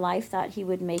never in my life thought he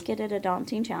would make it at a Adult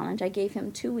Teen Challenge. I gave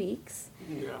him 2 weeks,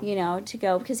 you know, to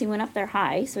go, because he went up there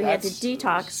high, so he had to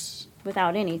detox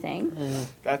without anything.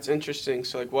 That's interesting.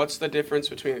 So, like, what's the difference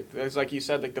between, it's like you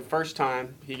said, like, the first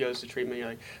time he goes to treatment, you're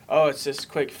like, oh, it's this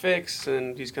quick fix,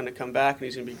 and he's going to come back, and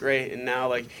he's going to be great. And now,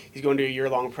 like, he's going to a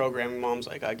year-long program, and Mom's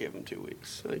like, I give him 2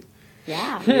 weeks. Like,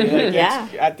 yeah. Like,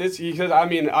 at this, because, I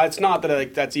mean, it's not that,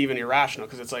 like, that's even irrational,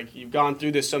 because it's like, you've gone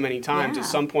through this so many times. At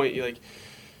some point, you like,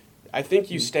 I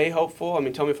think you stay hopeful. I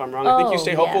mean, tell me if I'm wrong. I think you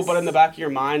stay hopeful, but in the back of your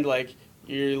mind, like,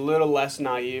 you're a little less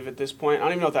naive at this point. I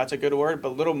don't even know if that's a good word, but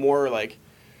a little more, like,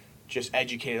 just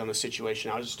educated on the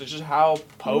situation. Just how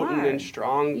potent and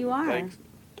strong you are. Like,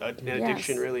 an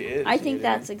addiction really is. I think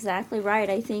that's exactly right.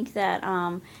 I think that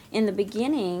in the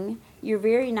beginning, you're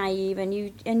very naive, and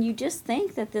you just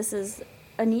think that this is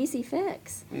an easy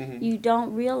fix. Mm-hmm. You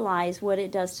don't realize what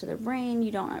it does to their brain.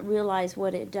 You don't realize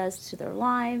what it does to their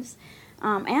lives,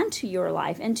 and to your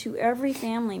life, and to every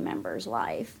family member's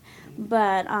life.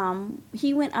 But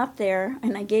he went up there,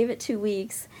 and I gave it 2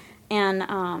 weeks, and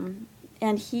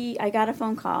I got a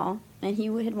phone call, and he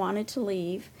had wanted to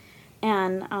leave,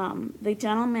 and the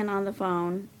gentleman on the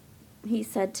phone, he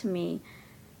said to me,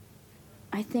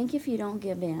 "I think if you don't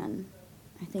give in,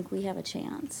 I think we have a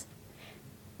chance."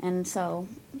 And so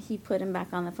he put him back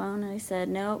on the phone, and I said,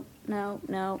 "No,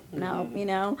 you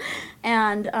know."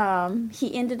 And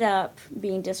he ended up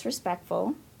being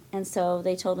disrespectful, and so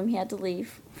they told him he had to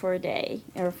leave for a day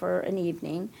or for an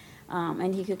evening,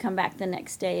 and he could come back the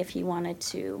next day if he wanted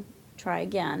to try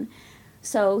again.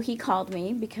 So he called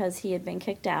me because he had been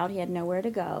kicked out. He had nowhere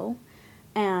to go.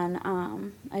 And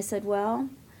I said, "Well,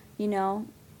 you know,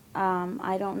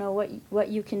 I don't know what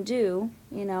you can do.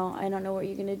 You know, I don't know what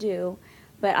you're going to do,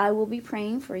 but I will be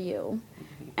praying for you."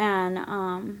 And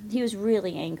he was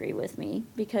really angry with me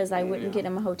because I wouldn't get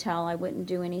him a hotel. I wouldn't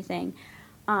do anything.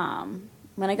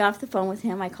 When I got off the phone with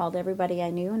him, I called everybody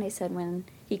I knew, and I said, when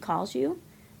he calls you,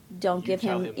 don't give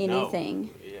him anything. No.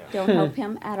 Yeah. Don't help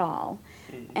him at all.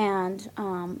 And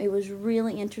it was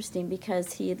really interesting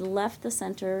because he had left the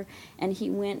center and he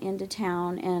went into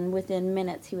town, and within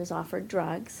minutes he was offered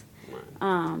drugs.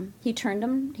 He turned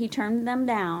them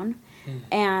down,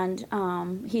 and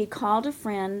he had called a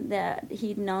friend that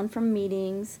he'd known from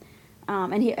meetings,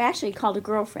 and he actually called a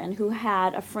girlfriend who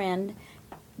had a friend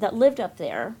that lived up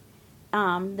there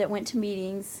that went to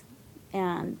meetings,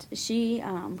 and she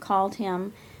called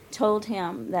him, told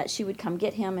him that she would come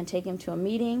get him and take him to a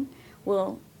meeting.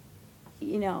 Well,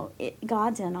 you know,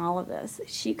 God's in all of this.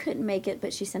 She couldn't make it,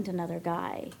 but she sent another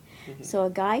guy. Mm-hmm. So a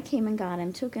guy came and got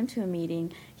him, took him to a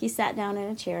meeting. He sat down in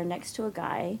a chair next to a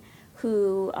guy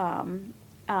who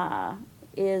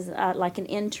is like an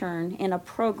intern in a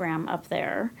program up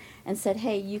there, and said,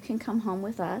 "Hey, you can come home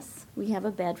with us. We have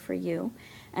a bed for you,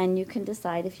 and you can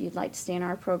decide if you'd like to stay in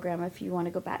our program, if you want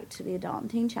to go back to the Adult and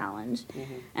Teen Challenge."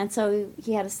 Mm-hmm. And so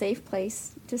he had a safe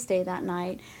place to stay that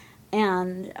night.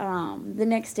 And the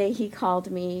next day he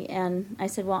called me, and I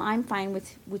said, "Well, I'm fine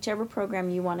with whichever program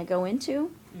you want to go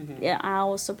into. Mm-hmm. Yeah, I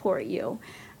will support you."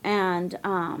 And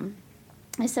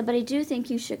I said, "But I do think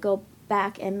you should go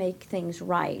back and make things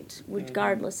right,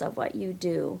 regardless of what you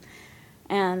do."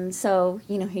 And so,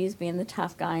 you know, he was being the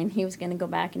tough guy, and he was going to go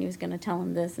back, and he was going to tell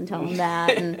him this and tell him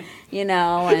that, and, you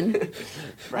know, and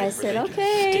right, I said,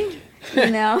 "Okay," you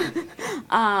know,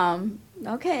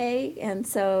 okay. And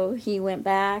so he went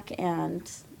back, and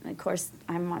of course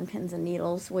I'm on pins and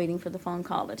needles waiting for the phone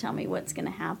call to tell me what's going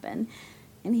to happen.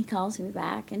 And he calls me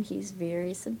back, and he's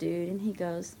very subdued, and he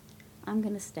goes, "I'm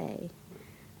going to stay."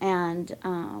 And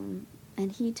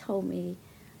he told me,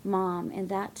 "Mom, in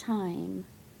that time,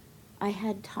 I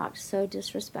had talked so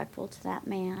disrespectful to that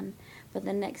man, but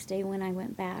the next day when I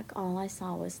went back, all I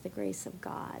saw was the grace of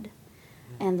God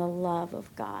and the love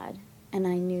of God, and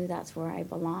I knew that's where I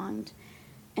belonged."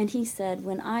 And he said,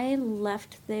 "When I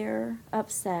left there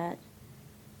upset,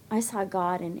 I saw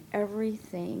God in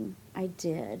everything I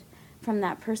did, from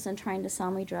that person trying to sell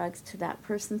me drugs to that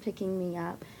person picking me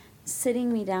up,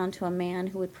 sitting me down to a man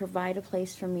who would provide a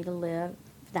place for me to live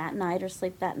that night or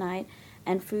sleep that night,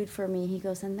 and food for me." He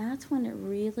goes, "And that's when it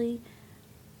really,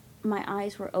 my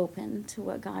eyes were open to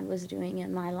what God was doing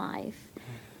in my life."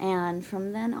 And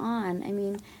from then on, I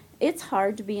mean, it's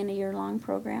hard to be in a year-long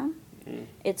program.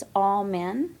 It's all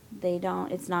men.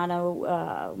 It's not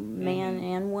a man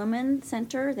and woman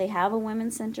center. They have a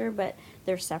women's center, but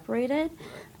they're separated.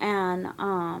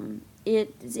 And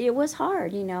it was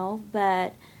hard, you know,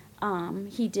 but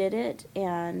he did it,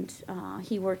 and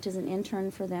he worked as an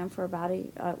intern for them for about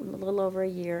a little over a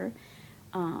year,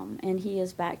 and he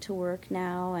is back to work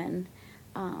now, and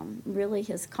really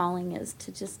his calling is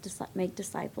to just make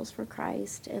disciples for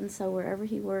Christ. And so wherever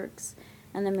he works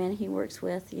and the men he works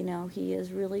with, you know, he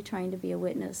is really trying to be a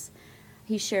witness.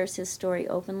 He shares his story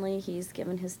openly. He's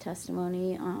given his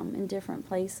testimony in different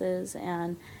places,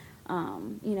 and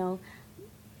you know,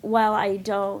 while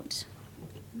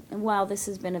this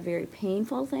has been a very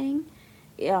painful thing,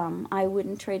 I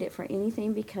wouldn't trade it for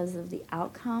anything because of the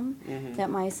outcome, that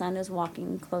my son is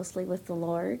walking closely with the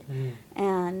Lord.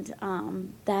 And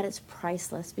that is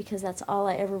priceless, because that's all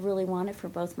I ever really wanted for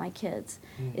both my kids,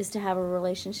 is to have a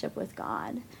relationship with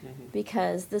God.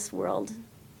 Because this world,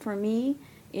 for me,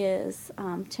 is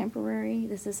temporary.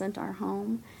 This isn't our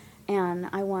home. And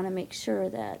I want to make sure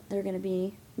that they're going to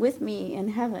be with me in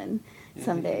heaven,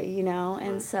 someday, you know.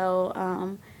 And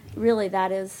so really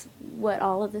that is what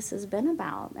all of this has been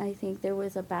about. I think there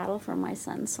was a battle for my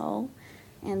son's soul,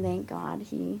 and thank God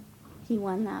he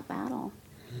won that battle,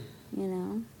 you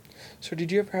know. So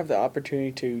did you ever have the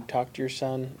opportunity to talk to your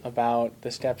son about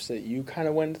the steps that you kind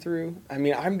of went through? I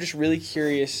mean, I'm just really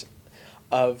curious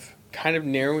of kind of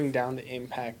narrowing down the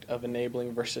impact of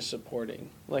enabling versus supporting.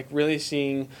 Like really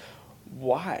seeing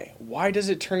why does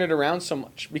it turn it around so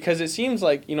much? Because it seems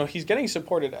like, you know, he's getting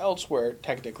supported elsewhere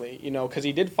technically, you know, because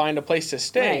he did find a place to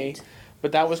stay, Right.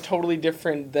 but that was totally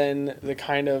different than the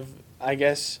kind of, I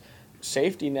guess,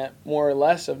 safety net more or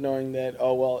less of knowing that,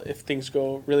 oh, well, if things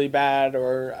go really bad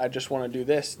or I just want to do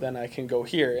this, then I can go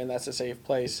here and that's a safe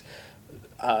place.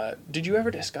 Did you ever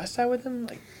discuss that with him?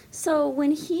 Like, So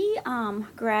when he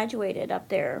graduated up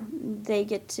there, they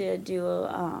get to do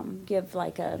give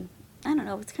like a, I don't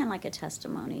know, it's kind of like a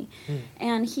testimony.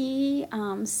 And he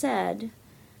said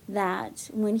that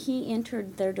when he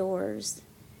entered their doors,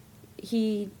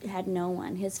 he had no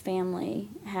one. His family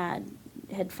had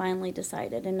finally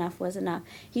decided enough was enough.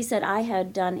 He said, I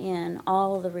had done in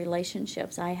all of the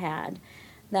relationships I had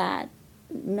that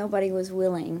nobody was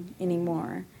willing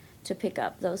anymore to pick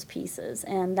up those pieces.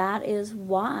 And that is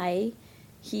why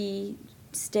he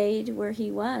stayed where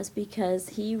he was, because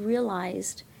he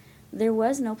realized there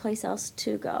was no place else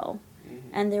to go.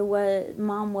 And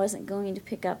mom wasn't going to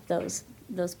pick up those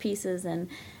pieces and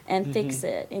fix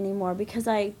it anymore, because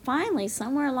I finally,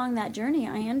 somewhere along that journey,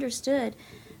 I understood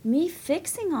me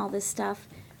fixing all this stuff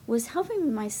was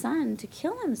helping my son to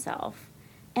kill himself.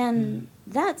 And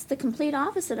that's the complete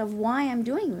opposite of why I'm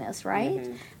doing this, right?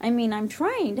 I mean, I'm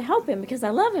trying to help him because I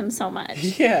love him so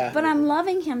much. Yeah. But I'm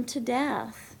loving him to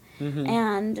death.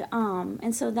 And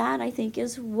so that, I think,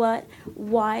 is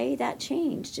why that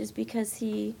changed, is because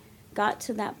he got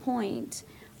to that point.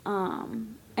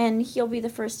 And he'll be the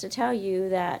first to tell you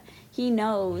that he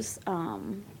knows,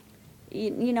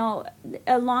 you know,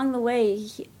 along the way,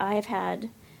 I've had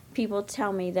people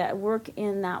tell me that work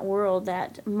in that world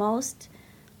that most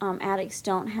addicts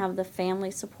don't have the family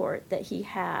support that he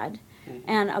had,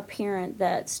 and a parent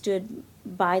that stood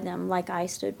by them like I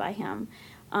stood by him.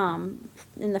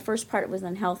 In the first part it was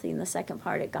unhealthy, in the second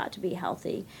part it got to be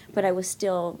healthy, but I was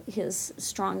still his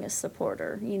strongest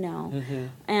supporter, you know.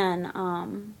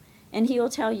 And he will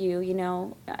tell you, you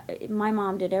know, my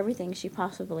mom did everything she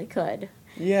possibly could.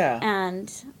 Yeah.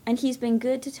 And he's been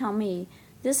good to tell me,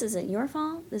 this isn't your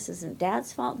fault, this isn't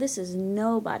Dad's fault, this is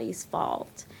nobody's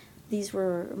fault. These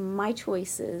were my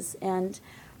choices, and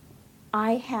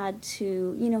I had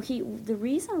to, you know, the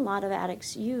reason a lot of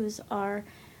addicts use are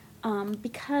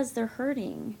because they're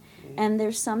hurting, and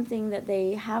there's something that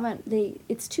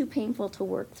it's too painful to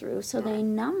work through, so they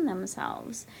numb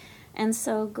themselves. And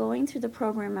so going through the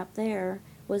program up there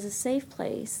was a safe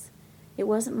place. It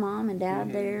wasn't mom and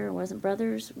dad there, it wasn't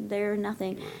brothers there,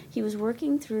 nothing. He was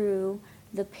working through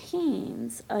the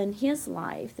pains in his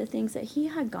life, the things that he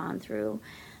had gone through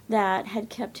that had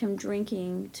kept him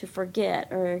drinking to forget,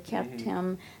 or kept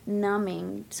him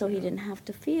numbing so he didn't have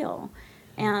to feel.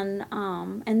 And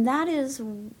that is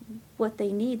what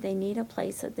they need. They need a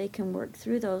place that they can work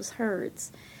through those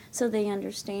hurts, so they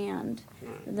understand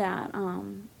that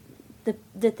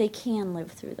that they can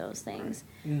live through those things.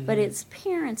 But it's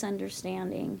parents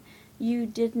understanding, you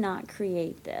did not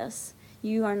create this.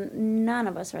 None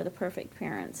of us are the perfect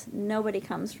parents. Nobody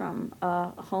comes from a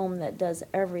home that does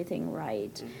everything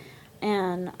right.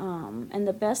 And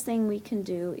the best thing we can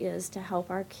do is to help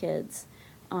our kids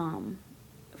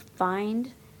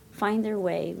find their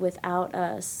way without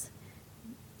us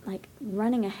like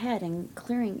running ahead and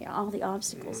clearing all the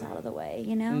obstacles out of the way,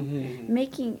 you know?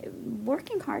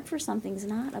 Working hard for something's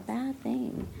not a bad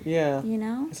thing. Yeah. You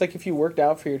know? It's like if you worked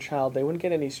out for your child, they wouldn't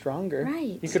get any stronger.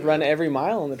 Right. You could run every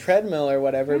mile on the treadmill or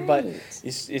whatever, but Right.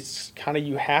 it's kind of,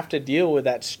 you have to deal with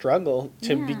that struggle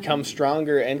to Yeah. become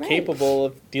stronger and Right. capable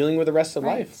of dealing with the rest of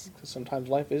Right. life. Because sometimes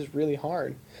life is really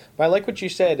hard. But I like what you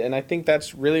said, and I think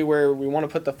that's really where we want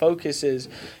to put the focus is,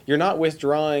 you're not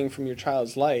withdrawing from your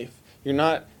child's life. You're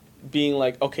not being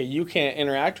like, okay, you can't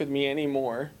interact with me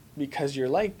anymore because you're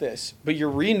like this. But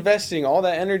you're reinvesting all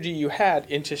that energy you had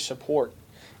into support.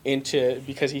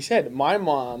 Because he said, my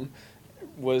mom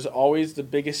was always the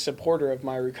biggest supporter of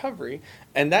my recovery.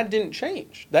 And that didn't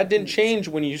change. That didn't change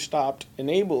when you stopped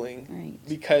enabling. Right.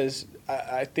 Because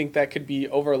I think that could be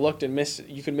overlooked and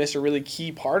you could miss a really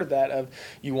key part of that, of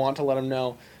you want to let them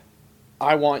know,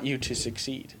 I want you to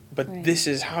succeed. But Right. this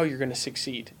is how you're going to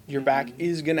succeed. Your back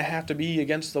is going to have to be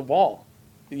against the wall.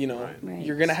 You know, Right.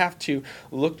 you're going to have to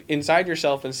look inside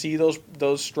yourself and see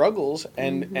those struggles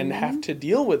and have to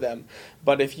deal with them.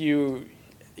 But if you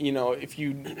if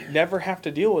you never have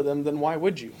to deal with them, then why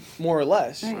would you? More or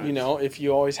less, Right. if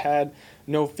you always had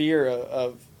no fear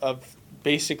of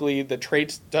basically the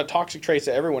toxic traits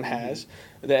that everyone has,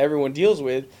 that everyone deals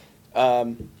with,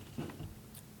 if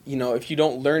you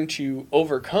don't learn to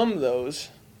overcome those,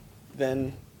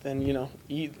 then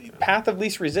path of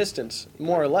least resistance,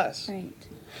 more or less. Right.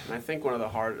 And I think one of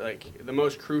the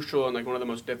most crucial and one of the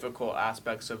most difficult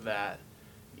aspects of that,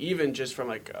 even just from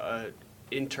a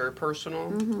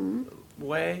interpersonal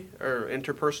way or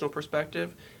interpersonal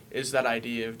perspective, is that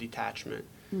idea of detachment.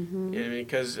 Mm-hmm. You know what I mean?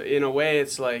 Because in a way,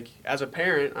 it's as a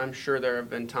parent, I'm sure there have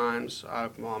been times,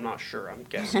 I'm not sure, I'm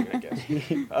guessing, I guess,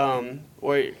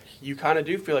 where you kind of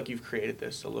do feel like you've created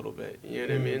this a little bit. You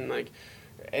know what I mean?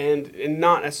 And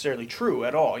not necessarily true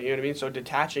at all. You know what I mean? So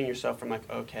detaching yourself from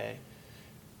okay,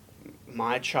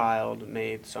 my child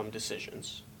made some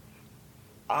decisions.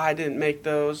 I didn't make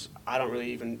those. I don't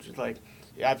really even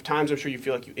at times I'm sure you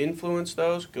feel like you influence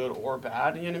those, good or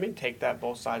bad. You know what I mean? Take that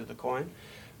both sides of the coin.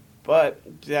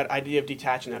 But that idea of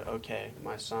detaching that, okay,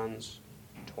 my son's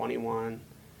 21,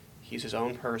 he's his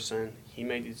own person, he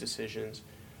made these decisions,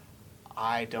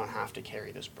 I don't have to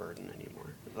carry this burden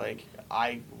anymore.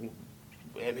 I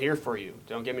am here for you,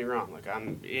 don't get me wrong.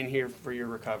 I'm in here for your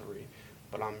recovery,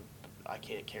 but I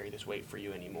can't carry this weight for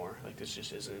you anymore. This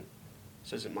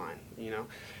isn't mine,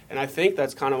 And I think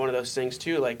that's kind of one of those things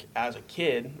too, as a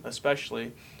kid,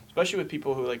 especially with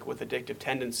people who with addictive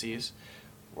tendencies,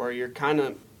 where you're kind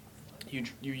of, you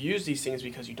use these things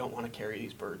because you don't want to carry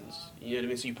these burdens. You know what I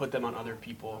mean? So you put them on other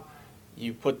people,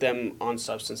 you put them on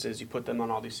substances, you put them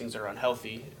on all these things that are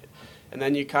unhealthy, and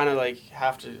then you kind of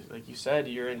have to, like you said,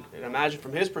 you're in. And imagine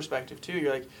from his perspective too.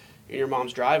 You're in your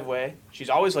mom's driveway. She's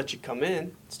always let you come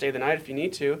in, stay the night if you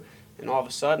need to, and all of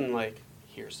a sudden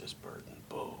here's this burden.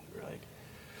 Boom. You're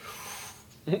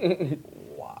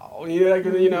wow.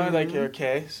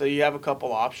 Okay. So you have a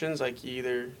couple options.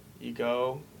 Either you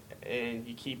go and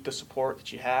you keep the support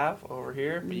that you have over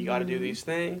here, but you got to do these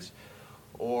things,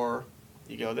 or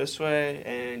you go this way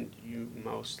and you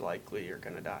most likely are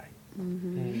going to die.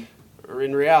 Mm-hmm. Or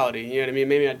in reality, you know what I mean?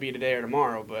 Maybe I'd be today or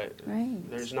tomorrow, but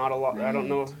there's not a lot. Right. I don't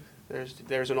know.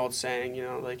 There's an old saying,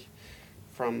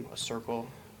 from a circle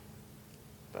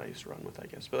that I used to run with, I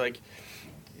guess. But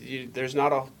there's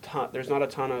not a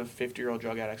ton of 50-year-old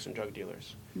drug addicts and drug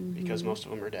dealers, because most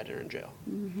of them are dead or in jail.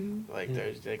 Mm-hmm.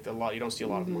 There's a lot. You don't see a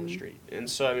lot of them on the street, and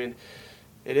so I mean,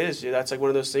 it is. That's one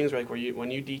of those things where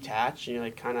when you detach, and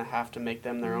you kind of have to make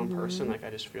them their own person.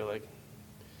 I just feel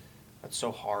that's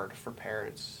so hard for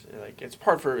parents. It's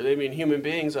hard for human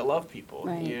beings that love people.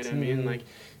 Right. You know what I mean?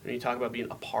 When you talk about being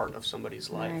a part of somebody's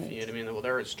life, right. You know what I mean? Well,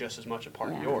 there is just as much a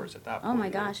part of yours at that point. Oh my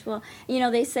gosh! Well,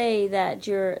 they say that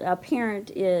a parent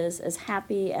is as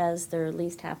happy as their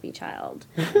least happy child,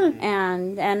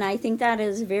 and I think that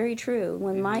is very true.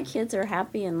 When my kids are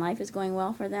happy and life is going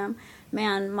well for them,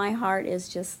 man, my heart is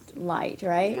just light,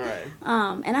 right? Right.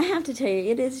 And I have to tell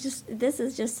you, this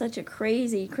is just such a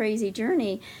crazy, crazy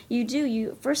journey.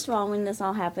 You first of all, when this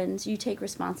all happens, you take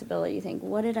responsibility. You think,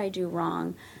 what did I do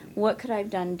wrong? What could I have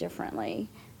done differently?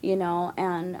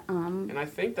 And I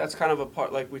think that's kind of a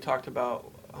part, we talked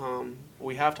about,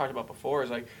 we have talked about before,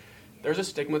 is there's a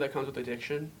stigma that comes with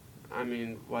addiction. I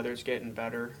mean, whether it's getting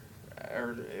better,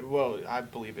 I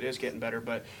believe it is getting better,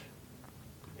 but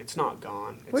it's not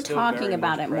gone. It's we're still talking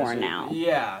about it present. more now.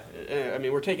 Yeah. I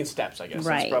mean, we're taking steps, I guess.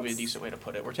 Right. That's probably a decent way to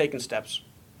put it. We're taking steps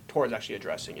towards actually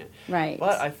addressing it. Right.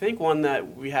 But I think one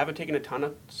that we haven't taken a ton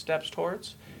of steps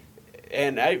towards,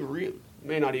 and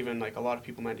may not even, a lot of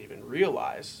people might even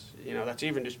realize, that's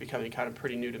even just becoming kind of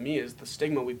pretty new to me, is the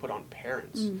stigma we put on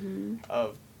parents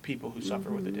of people who suffer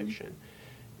with addiction.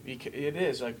 It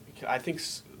is, I think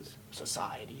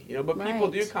society, but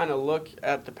people do kind of look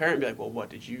at the parent and be like, well, what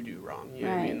did you do wrong? You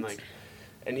know what I mean?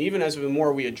 And even as the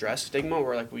more we address stigma,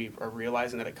 we're we are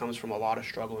realizing that it comes from a lot of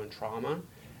struggle and trauma,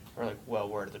 or well,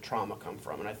 where did the trauma come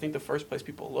from? And I think the first place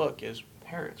people look is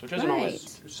parents, which isn't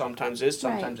always, sometimes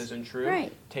isn't true.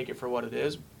 Right. Take it for what it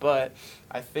is. But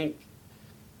I think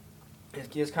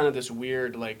it is kind of this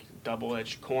weird,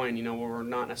 double-edged coin, where we're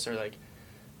not necessarily,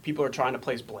 people are trying to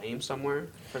place blame somewhere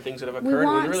for things that have occurred,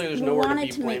 when really there's nowhere to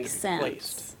be blame to be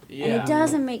placed. Yeah. And it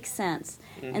doesn't make sense.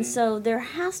 Mm-hmm. And so there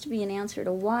has to be an answer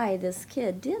to why this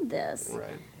kid did this.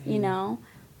 Right.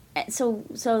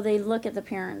 So they look at the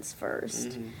parents first.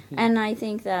 Mm-hmm. And I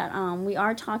think that we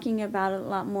are talking about it a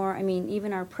lot more. I mean,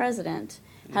 even our president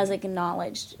has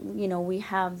acknowledged, we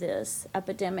have this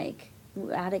epidemic.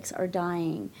 Addicts are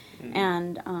dying,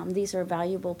 and these are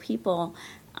valuable people.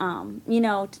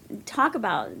 Talk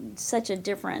about such a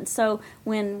difference. So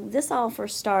when this all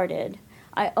first started,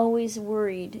 I always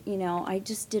worried, I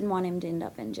just didn't want him to end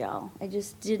up in jail. I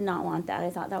just did not want that. I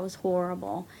thought that was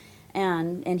horrible.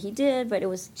 And he did, but it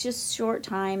was just short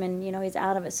time, and, he's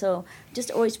out of it. So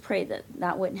just always prayed that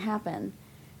that wouldn't happen.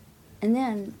 And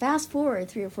then fast forward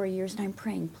 3 or 4 years, and I'm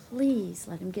praying, please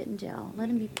let him get in jail. Let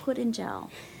him be put in jail.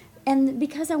 And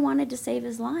because I wanted to save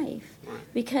his life,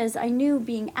 because I knew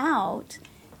being out,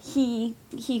 he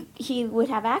would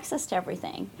have access to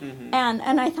everything. Mm-hmm.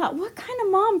 And I thought, what kind of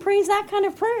mom prays that kind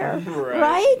of prayer,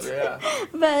 right? Yeah.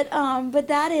 But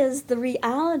that is the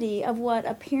reality of what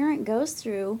a parent goes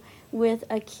through with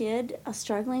a kid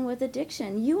struggling with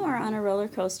addiction. You are on a roller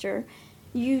coaster.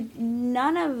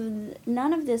 None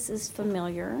of this is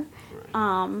familiar,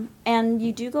 and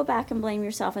you do go back and blame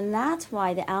yourself, and that's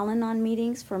why the Al-Anon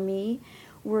meetings for me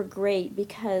were great,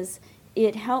 because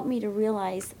it helped me to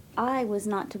realize I was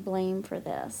not to blame for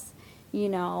this,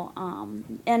 and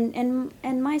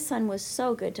my son was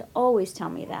so good to always tell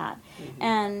me that,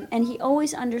 and he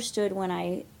always understood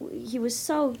he was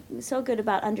so good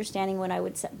about understanding when I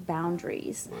would set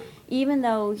boundaries, even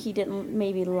though he didn't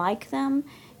maybe like them.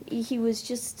 He was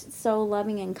just so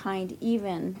loving and kind,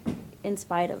 even in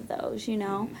spite of those,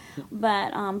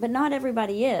 But not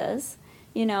everybody is,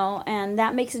 and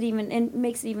that makes it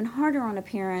even harder on a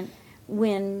parent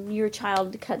when your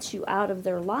child cuts you out of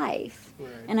their life.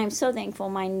 Right. And I'm so thankful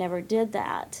mine never did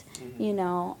that.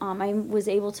 Mm-hmm. I was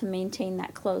able to maintain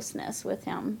that closeness with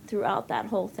him throughout that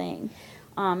whole thing,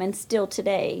 and still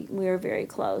today we are very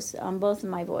close. Both of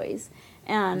my boys.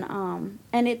 And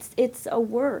it's a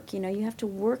work, you have to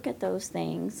work at those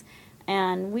things,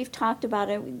 and we've talked about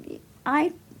it.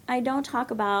 I don't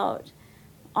talk about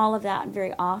all of that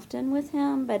very often with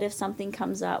him, but if something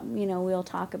comes up, we'll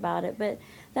talk about it. But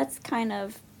that's kind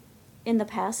of in the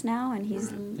past now, and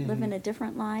he's living a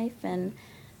different life, and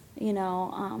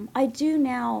I do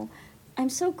now. I'm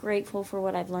so grateful for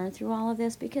what I've learned through all of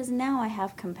this, because now I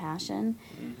have compassion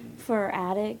for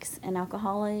addicts and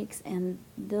alcoholics and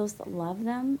those that love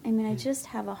them. I mean, I just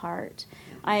have a heart.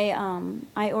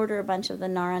 I order a bunch of the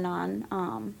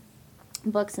Nar-Anon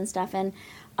books and stuff, and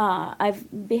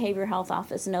behavioral health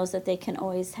office knows that they can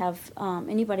always have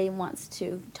anybody who wants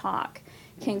to talk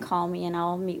can call me, and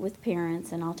I'll meet with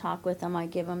parents and I'll talk with them. I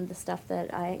give them the stuff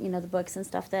that the books and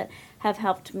stuff that have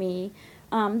helped me.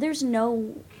 There's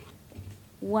no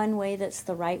one way that's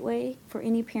the right way for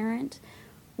any parent.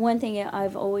 One thing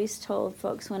I've always told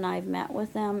folks when I've met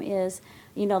with them is,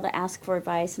 they ask for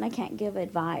advice, and I can't give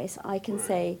advice. I can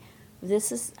say,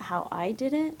 this is how I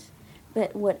did it,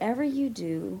 but whatever you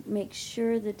do, make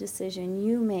sure the decision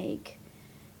you make,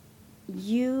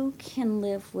 you can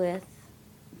live with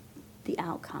the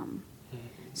outcome. Mm-hmm.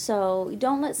 So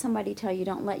don't let somebody tell you,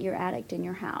 don't let your addict in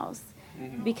your house.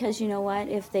 Because you know what?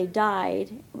 If they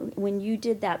died when you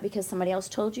did that because somebody else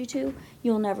told you to,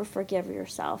 you'll never forgive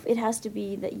yourself. It has to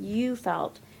be that you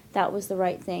felt that was the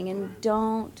right thing, and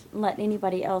don't let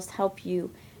anybody else help you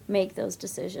make those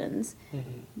decisions.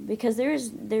 Because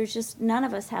there's just none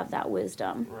of us have that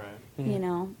wisdom,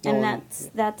 and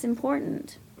that's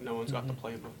important. No one's got the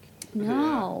playbook.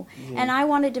 No. Yeah. And I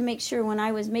wanted to make sure when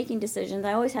I was making decisions,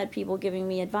 I always had people giving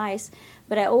me advice,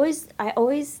 but I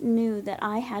always knew that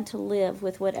I had to live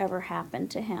with whatever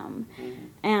happened to him.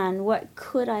 And what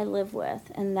could I live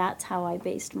with? And that's how I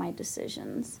based my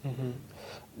decisions.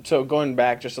 So going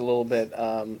back just a little bit,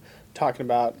 talking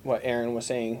about what Aaron was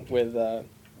saying with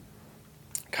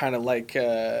kind of like,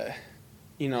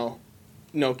 no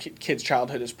kid's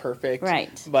childhood is perfect.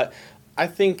 Right. But I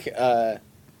think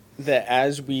that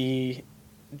as we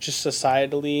just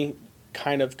societally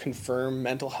kind of confirm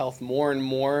mental health more and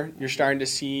more, you're starting to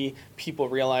see people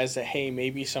realize that, hey,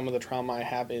 maybe some of the trauma I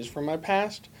have is from my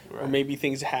past, or maybe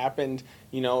things happened,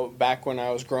 back when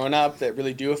I was growing up that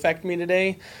really do affect me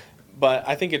today. But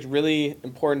I think it's really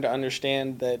important to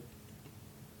understand that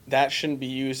that shouldn't be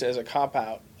used as a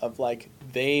cop-out of, like,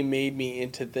 they made me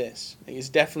into this. It's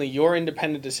definitely your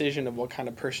independent decision of what kind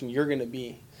of person you're going to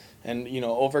be. And,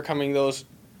 overcoming those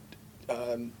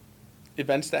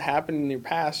events that happened in your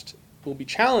past will be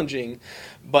challenging,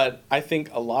 but I think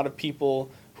a lot of people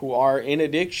who are in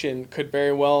addiction could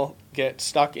very well get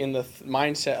stuck in the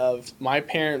mindset of, my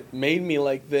parent made me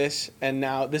like this, and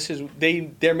now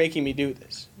they're making me do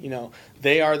this.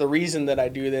 They are the reason that I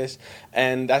do this,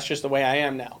 and that's just the way I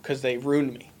am now because they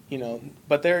ruined me.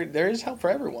 But there is help for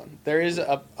everyone. There is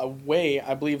a way.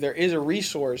 I believe there is a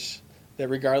resource that,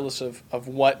 regardless of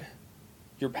what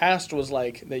your past was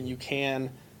like, that you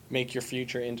can make your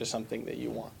future into something that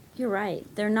you want. You're right.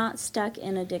 They're not stuck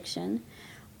in addiction.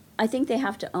 I think they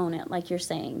have to own it, like you're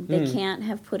saying. They can't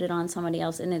have put it on somebody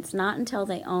else. And it's not until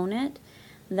they own it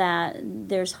that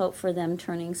there's hope for them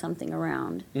turning something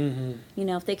around. Mm-hmm. You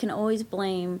know, if they can always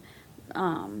blame,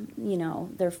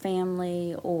 their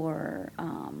family or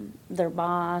their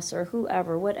boss or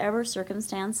whoever, whatever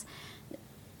circumstance,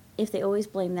 if they always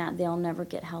blame that, they'll never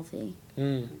get healthy.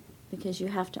 Mm. Because you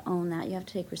have to own that. You have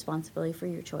to take responsibility for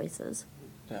your choices.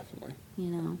 Definitely. You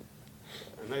know.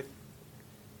 And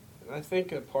I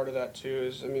think a part of that too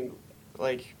is,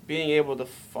 like being able to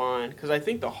find, because I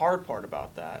think the hard part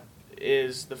about that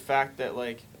is the fact that,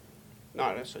 like,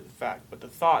 not necessarily the fact, but the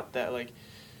thought that, like,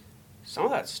 some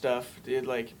of that stuff,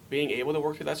 like, being able to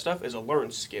work through that stuff is a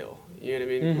learned skill. You know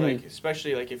what I mean? Mm-hmm. Like,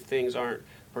 especially, like, if things aren't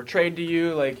portrayed to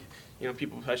you, like,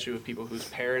 people, especially with people whose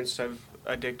parents have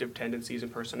addictive tendencies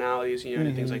and personalities,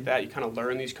 and things like that, you kind of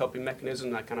learn these coping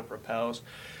mechanisms that kind of propels.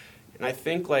 And I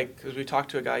think, like, because we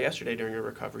talked to a guy yesterday during a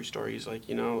recovery story, he's like,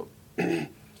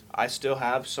 I still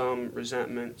have some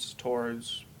resentments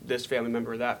towards this family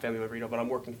member or that family member, but I'm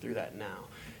working through that now.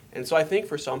 And so I think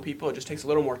for some people it just takes a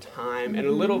little more time and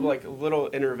a little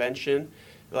intervention,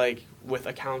 like with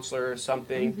a counselor or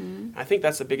something. Mm-hmm. I think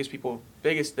that's the biggest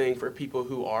thing for people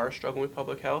who are struggling with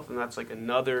public health, and that's like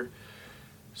another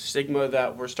stigma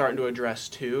that we're starting to address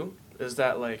too, is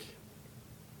that, like,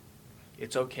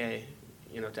 it's okay,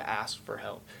 to ask for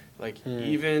help. Like,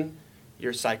 even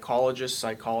your psychologist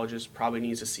probably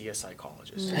needs to see a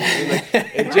psychologist.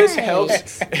 It just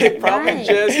helps. It probably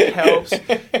just helps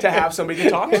to have somebody to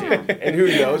talk to, and who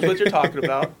knows what you're talking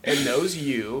about, and knows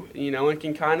you, and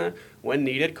can kind of, when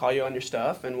needed, call you on your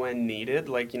stuff, and when needed,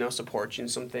 like, support you in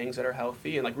some things that are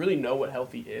healthy, and, like, really know what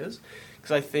healthy is.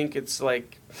 Because I think it's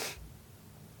like,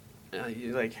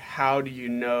 how do you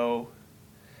know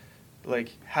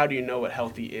what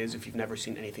healthy is if you've never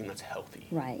seen anything that's healthy?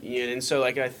 Right. And so,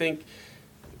 like, I think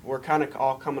we're kind of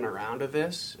all coming around to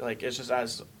this. Like, it's just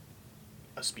as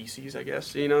a species, I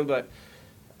guess, but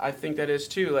I think that is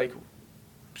too. Like,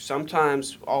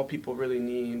 sometimes all people really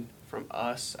need from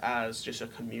us as just a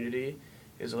community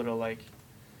is a little, like,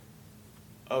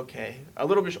 okay, a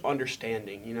little bit of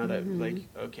understanding, that, like,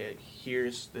 okay,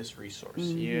 here's this resource.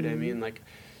 You know what I mean? Like,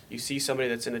 you see somebody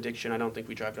that's in addiction, I don't think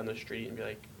we drive down the street and be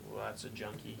like, well, that's a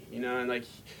junkie, and, like,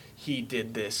 he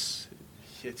did this,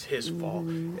 it's his fault.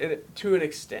 And to an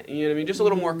extent, just a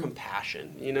little more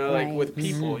compassion, like, Right. with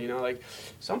people, like,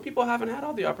 some people haven't had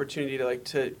all the opportunity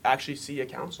to actually see a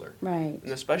counselor. Right.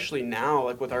 And especially now,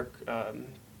 like, with our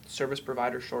service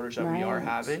provider shortage that we are Right.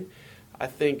 having, I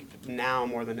think now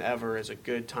more than ever is a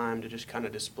good time to just kind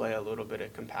of display a little bit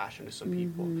of compassion to some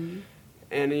people.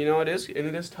 And, it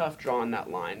is tough drawing that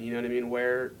line, you know what I mean?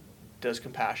 Where does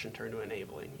compassion turn to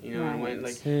enabling? And when,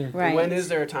 like, Right. when is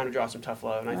there a time to draw some tough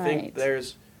love? And I think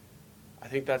Right. I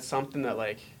think that's something that,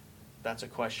 like, that's a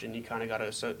question you kind of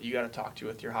gotta talk to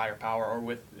with your higher power, or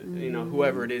with,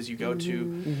 whoever it is you go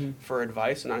to for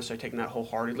advice, and not necessarily taking that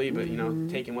wholeheartedly, but,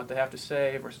 taking what they have to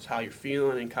say versus how you're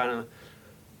feeling, and kind of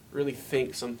really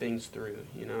think some things through,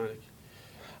 like,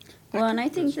 Well, and I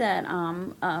think that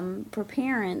for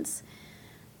parents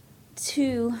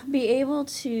to be able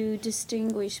to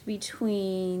distinguish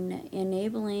between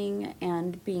enabling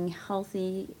and being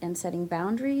healthy and setting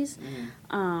boundaries,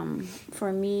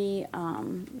 for me,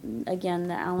 again,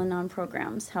 the Al-Anon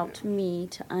programs helped me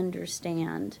to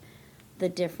understand the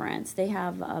difference. They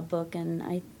have a book, and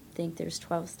I think there's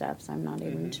 12 steps. I'm not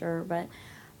even sure, but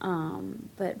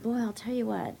boy, I'll tell you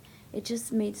what,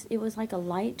 it was like a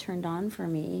light turned on for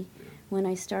me when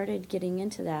I started getting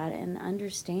into that and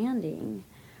understanding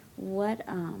what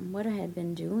I had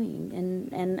been doing,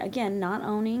 and again, not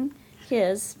owning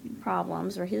his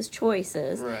problems or his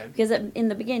choices, right. because in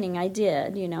the beginning I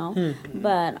did,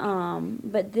 but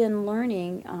then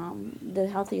learning the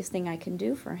healthiest thing I can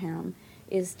do for him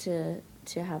is to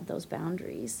have those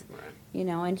boundaries, Right.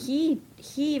 and he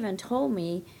even told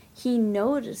me he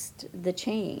noticed the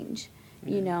change,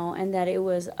 and that it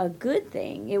was a good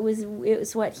thing. It was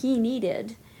what he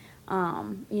needed.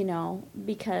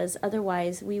 Because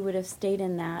otherwise we would have stayed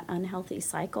in that unhealthy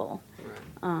cycle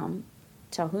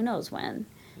till who knows when,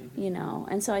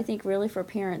 And so I think really for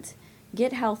parents,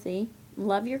 get healthy,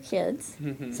 love your kids.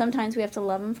 Sometimes we have to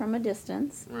love them from a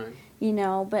distance, Right.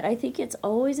 But I think it's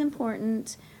always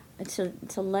important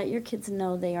to let your kids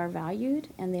know they are valued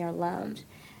and they are loved.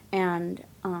 And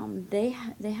they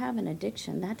have an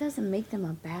addiction. That doesn't make them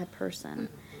a bad person.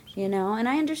 And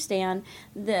I understand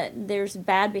that there's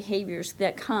bad behaviors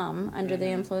that come under the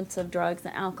influence of drugs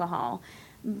and alcohol,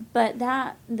 but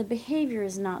the behavior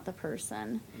is not the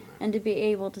person, and to be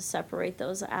able to separate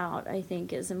those out, I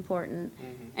think, is important.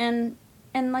 And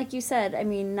like you said,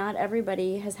 not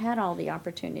everybody has had all the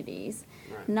opportunities.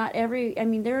 Right.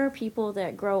 There are people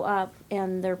that grow up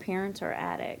and their parents are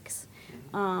addicts.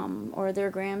 or their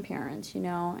grandparents,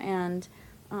 and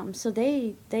so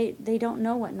they don't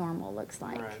know what normal looks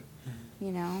like, Right.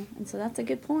 And so that's a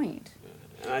good point.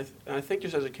 And I think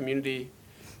just as a community,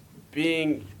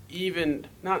 being even,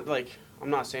 not like, I'm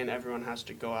not saying everyone has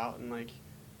to go out and like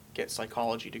get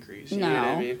psychology degrees, you know what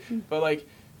I mean? But like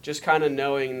just kind of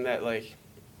knowing that like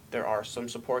there are some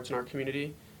supports in our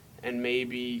community, and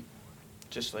maybe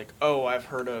just like, oh, I've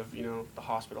heard of, the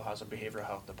hospital has a behavioral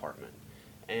health department,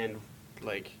 and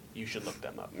like you should look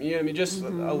them up. You know what I mean? Just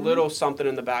a little something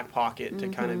in the back pocket to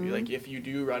kind of be like, if you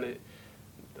do run it,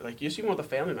 like just even with a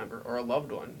family member or a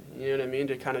loved one, you know what I mean?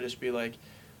 To kind of just be like,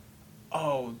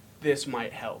 oh, this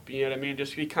might help. You know what I mean?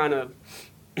 Just be kind of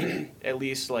at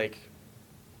least like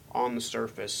on the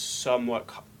surface, somewhat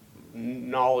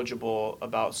knowledgeable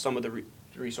about some of the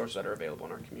resources that are available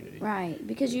in our community. Right,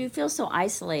 because you feel so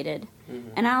isolated.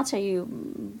 And I'll tell you,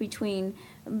 between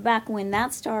back when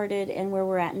that started and where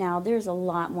we're at now, there's a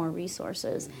lot more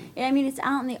resources. I mean, it's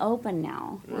out in the open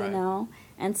now, Right.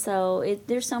 And so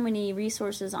there's so many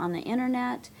resources on the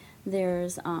internet.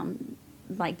 There's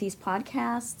like these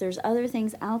podcasts. There's other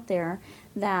things out there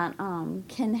that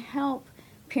can help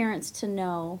parents to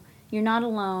know you're not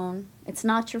alone. It's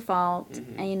not your fault,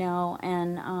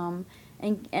 and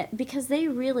because they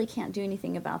really can't do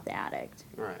anything about the addict.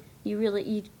 Right.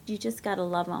 You just got to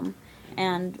love them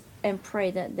and pray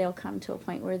that they'll come to a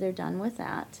point where they're done with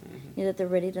that, that they're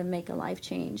ready to make a life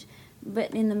change.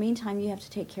 But in the meantime, you have to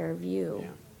take care of you,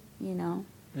 Absolutely.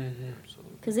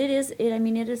 because it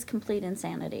is complete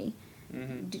insanity.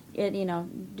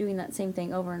 Doing that same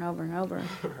thing over and over and over,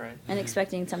 Right. and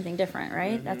expecting something different,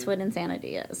 right? That's what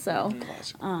insanity is. So,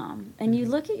 and you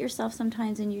look at yourself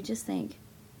sometimes and you just think,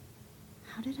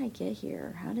 how did I get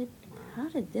here? How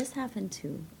did this happen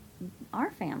to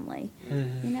our family?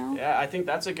 Yeah, I think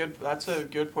that's a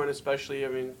good point, especially, I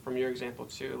mean, from your example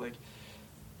too. Like,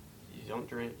 you don't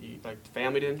drink.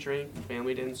 Family didn't drink.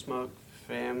 Family didn't smoke.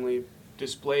 Family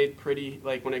displayed pretty,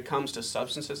 like, when it comes to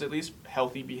substances, at least,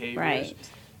 healthy behaviors, Right.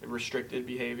 restricted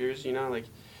behaviors. And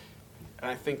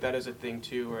I think that is a thing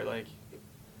too, where like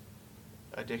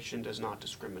addiction does not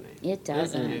discriminate. It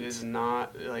doesn't. It is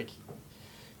not like.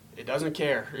 It doesn't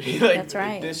care. That's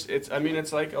right.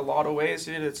 It's like a lot of ways,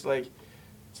 dude. It's like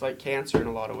cancer in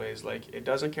a lot of ways. Like, it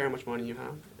doesn't care how much money you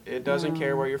have. It doesn't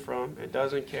care where you're from. It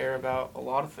doesn't care about a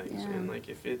lot of things. Yeah. And like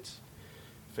if it's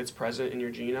present in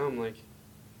your genome, like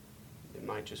it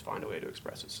might just find a way to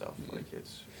express itself. Like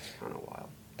it's kind of wild.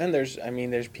 And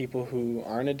there's people who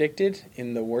aren't addicted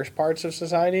in the worst parts of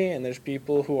society, and there's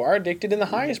people who are addicted in the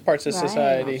highest parts of Right.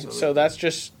 society. Absolutely. So that's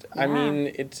just,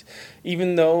 it's,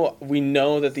 even though we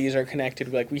know that these are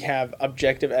connected, like we have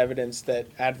objective evidence that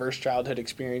adverse childhood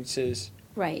experiences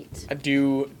Right.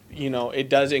 it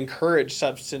does encourage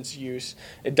substance use.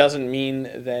 It doesn't mean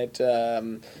that,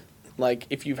 like,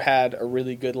 if you've had a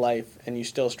really good life and you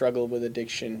still struggle with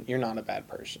addiction, you're not a bad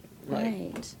person.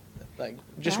 Right. Like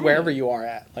just Right. wherever you are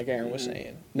at, like Aaron was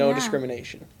saying, no Yeah.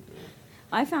 discrimination.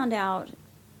 I found out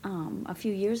a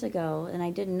few years ago, and I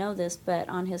didn't know this, but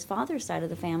on his father's side of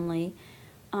the family,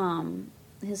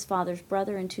 his father's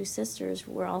brother and two sisters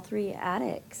were all three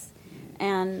addicts.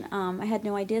 And I had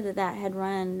no idea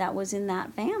that was in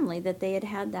that family, that they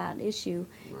had that issue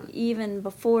Right. even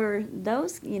before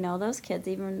those kids,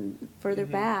 even further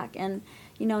back. And,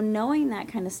 knowing that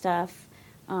kind of stuff,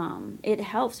 it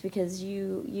helps because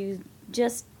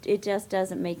it just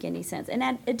doesn't make any sense.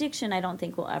 And addiction, I don't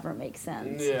think will ever make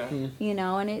sense. Yeah.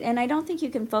 And I don't think you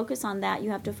can focus on that. You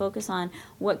have to focus on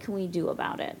what can we do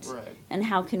about it, Right. and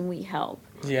how can we help.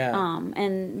 Yeah.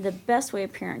 And the best way a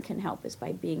parent can help is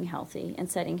by being healthy and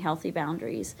setting healthy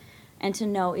boundaries, and to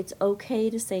know it's okay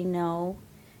to say no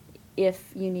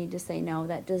if you need to say no.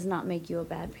 That does not make you a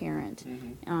bad parent.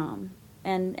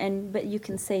 But you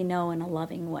can say no in a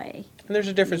loving way. And there's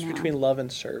a difference Yeah. between love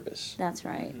and service. That's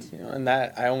right. And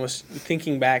that, I almost,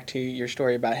 thinking back to your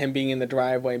story about him being in the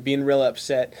driveway, being real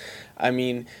upset, I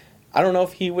mean, I don't know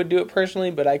if he would do it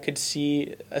personally, but I could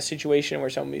see a situation where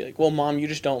someone would be like, well, Mom, you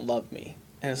just don't love me.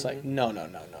 And it's like, no.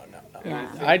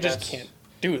 Yeah. I just can't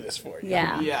do this for you.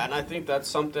 Yeah. Yeah, and I think that's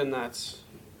something that's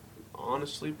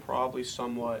honestly probably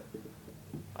somewhat,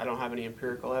 I don't have any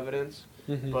empirical evidence,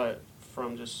 but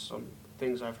from just some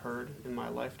things I've heard in my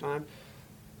lifetime,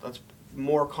 that's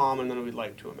more common than we'd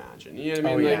like to imagine. You know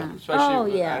what I mean? Oh, yeah.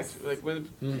 Especially yes. with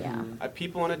Yeah.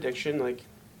 people in addiction, like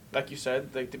you said,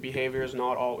 like the behavior is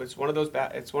not all. It's one of those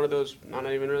not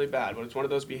even really bad, but it's one of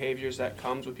those behaviors that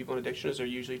comes with people in addiction. Is they're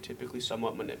usually typically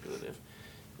somewhat manipulative.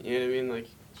 You know what I mean? Like,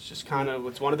 it's just kind of,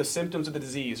 it's one of the symptoms of the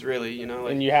disease, really, you know?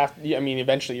 Like, And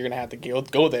eventually you're going to have to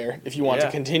go there if you want to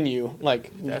continue. Like,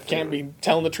 Definitely. you can't be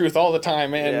telling the truth all the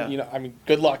time, and, Yeah.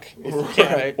 good luck if you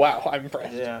can. Right. Wow, I'm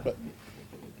impressed. Yeah. But,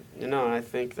 and I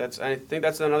think that's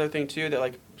another thing, too, that,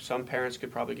 like, some parents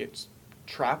could probably get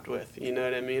trapped with, you know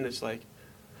what I mean? It's like,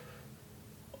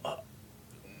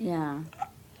 Yeah.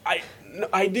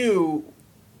 I do,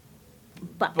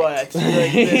 But like,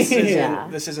 this isn't, Yeah.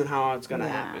 this isn't how it's going to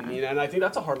happen, you know? And I think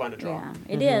that's a hard line to draw. yeah,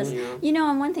 it is. You know?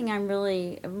 And one thing I'm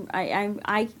really,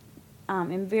 I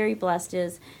am very blessed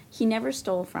is he never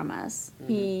stole from us.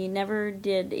 He never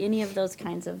did any of those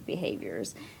kinds of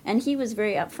behaviors. And he was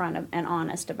very upfront and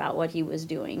honest about what he was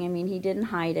doing. I mean, he didn't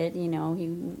hide it, he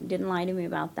didn't lie to me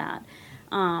about that.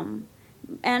 And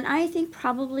I think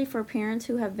probably for parents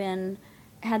who have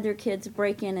had their kids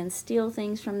break in and steal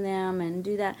things from them and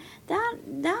do that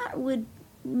would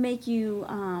make you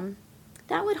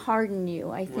that would harden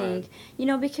you, I think.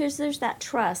 Right. Because there's that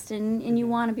trust and you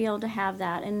want to be able to have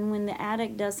that. And when the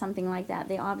addict does something like that,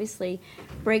 they obviously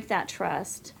break that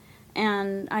trust.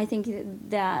 And I think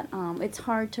that it's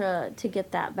hard to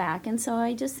get that back. And so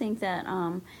I just think that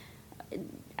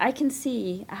I can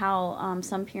see how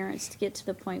some parents get to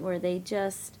the point where they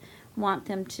just want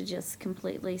them to just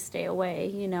completely stay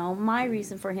away. My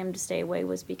reason for him to stay away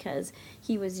was because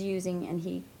he was using and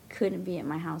he couldn't be at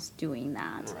my house doing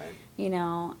that. Right.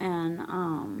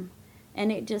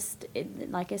 And it just,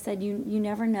 like I said, you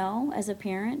never know as a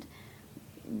parent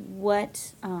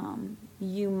what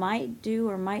you might do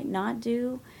or might not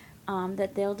do,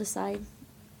 that they'll decide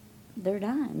they're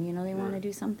done. They want to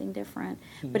do something different.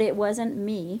 But it wasn't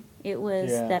me. It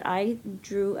was that I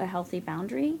drew a healthy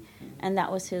boundary, and that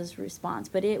was his response.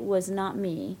 But it was not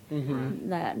me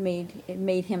that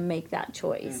made him make that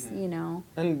choice.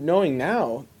 And knowing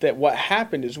now that what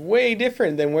happened is way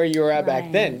different than where you were at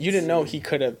back then. You didn't know he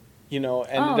could have,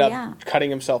 ended up cutting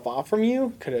himself off from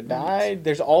you, could have died.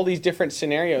 There's all these different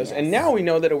scenarios. And now we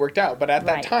know that it worked out. But at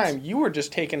that time, you were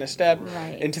just taking a step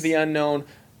into the unknown.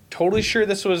 Totally sure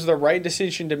this was the right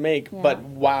decision to make, but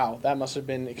wow, that must have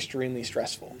been extremely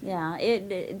stressful. Yeah,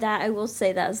 that I will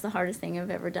say that was the hardest thing I've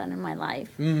ever done in my life,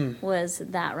 was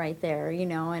that right there,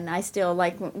 and I still,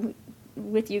 like,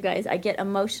 with you guys, I get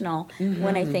emotional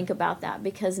when I think about that,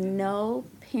 because no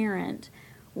parent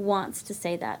wants to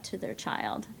say that to their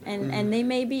child. And they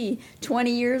may be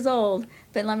 20 years old,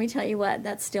 but let me tell you what,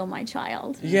 that's still my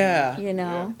child. Yeah.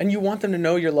 And you want them to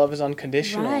know your love is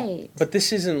unconditional. Right. But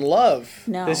this isn't love.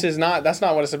 No. That's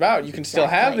not what it's about. You can still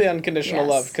have the unconditional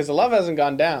love, because the love hasn't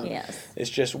gone down. Yes. It's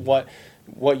just what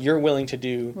you're willing to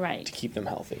do Right. to keep them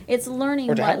healthy. It's learning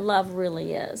what help. love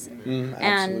really is.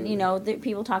 Absolutely. And,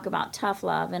 people talk about tough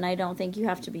love, and I don't think you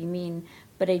have to be mean,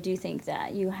 but I do think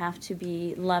that you have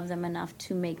to love them enough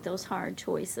to make those hard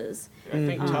choices. I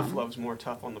think tough love's more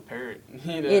tough on the parent.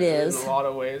 It is. In a lot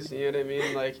of ways, you know what I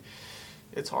mean? Like,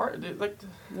 it's hard.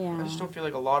 I just don't feel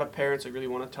like a lot of parents really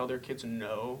want to tell their kids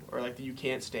no, or like that you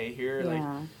can't stay here.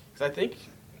 Yeah. Because I think...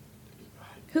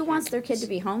 Who wants their kid to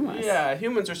be homeless? Yeah,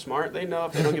 humans are smart. They know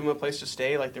if they don't give them a place to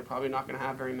stay, like, they're probably not going to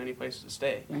have very many places to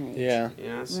stay. Right. Yeah.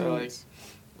 Yeah, so, Right. like...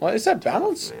 Well, it's that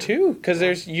balance, too, because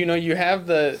there's, you have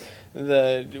the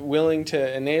willing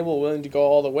to enable, willing to go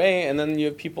all the way, and then you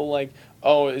have people like,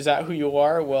 oh, is that who you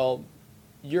are? Well,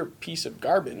 you're a piece of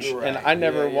garbage, and I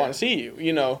never want to see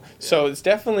you, So it's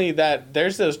definitely that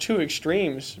there's those two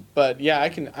extremes, but yeah, I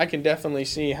can definitely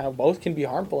see how both can be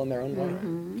harmful in their own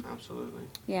way. Absolutely.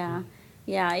 Yeah.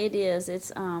 Yeah, it is.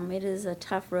 It is a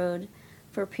tough road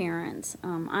for parents.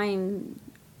 I'm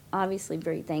obviously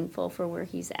very thankful for where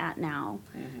he's at now,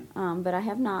 but I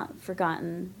have not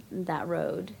forgotten that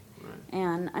road.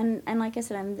 Right. And like I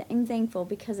said, I'm thankful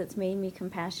because it's made me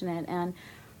compassionate. And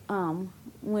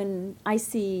when I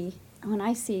see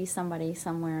somebody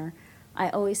somewhere, I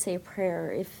always say a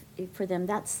prayer if for them.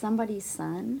 That's somebody's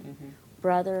son,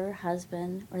 brother,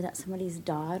 husband, or that's somebody's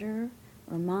daughter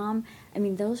or mom. I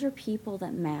mean, those are people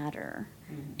that matter,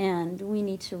 and we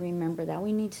need to remember that.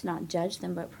 We need to not judge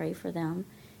them, but pray for them,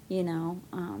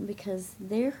 because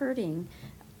they're hurting.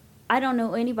 I don't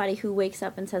know anybody who wakes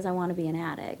up and says, I want to be an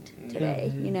addict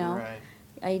today, Right.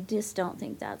 I just don't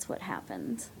think that's what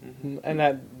happens. And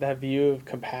that view of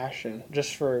compassion,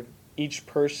 just for each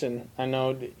person,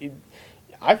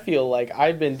 I feel like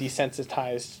I've been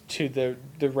desensitized to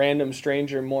the random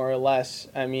stranger more or less.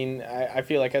 I mean, I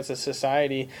feel like as a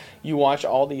society, you watch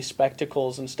all these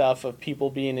spectacles and stuff of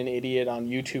people being an idiot on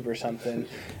YouTube or something,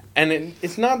 and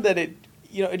it's not that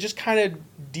it just kind of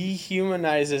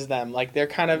dehumanizes them. Like, they're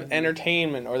kind of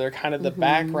entertainment, or they're kind of the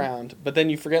background. But then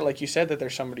you forget, like you said, that they're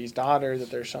somebody's daughter,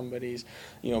 that they're somebody's,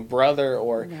 brother,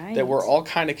 or that we're all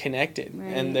kind of connected.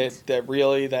 Right. And that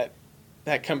really that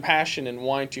compassion and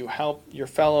wanting to help your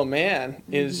fellow man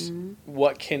is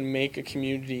what can make a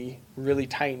community really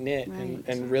tight-knit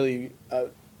and really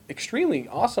extremely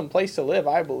awesome place to live,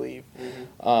 I believe.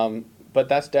 But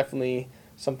that's definitely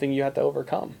something you have to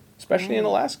overcome, especially in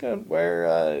Alaska,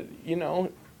 where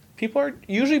people are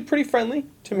usually pretty friendly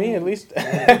to me, at least.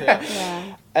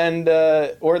 And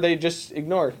or they just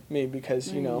ignore me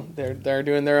because they're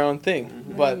doing their own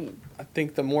thing. But I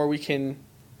think the more we can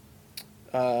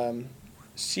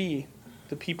see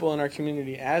the people in our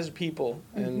community as people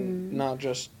and not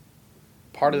just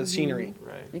part of the scenery.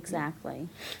 Right. Exactly.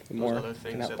 The more other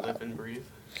things that live and breathe.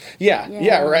 Yeah,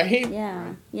 right?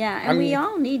 Yeah. And we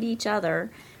all need each other,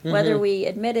 whether we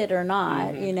admit it or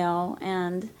not,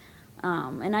 and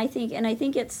I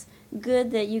think it's good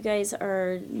that you guys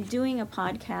are doing a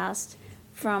podcast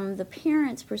from the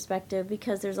parents' perspective,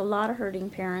 because there's a lot of hurting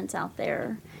parents out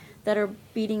there that are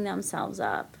beating themselves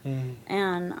up,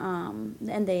 and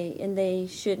they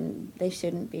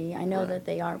shouldn't be. I know that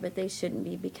they are, but they shouldn't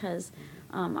be, because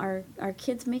our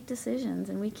kids make decisions,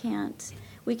 and we can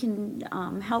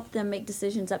help them make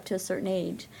decisions up to a certain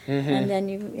age, and then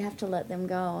you have to let them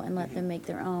go and let them make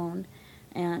their own.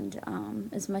 And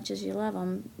as much as you love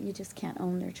them, you just can't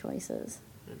own their choices.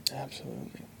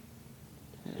 Absolutely.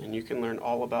 And you can learn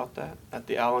all about that at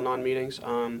the Al-Anon meetings.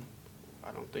 I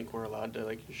don't think we're allowed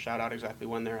to shout out exactly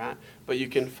when they're at, but you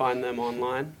can find them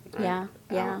online. Right?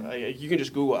 Yeah. You can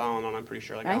just Google Al-Anon, I'm pretty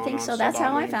sure. I think so. That's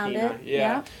how I found it.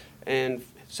 Yeah. And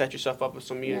set yourself up with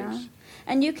some meetings. Yeah.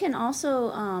 And you can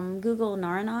also Google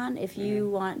Naranon if you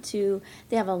want to.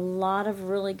 They have a lot of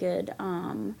really good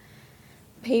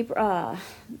paper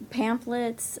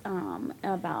pamphlets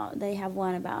they have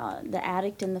one about the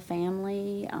addict in the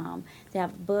family. They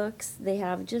have books. They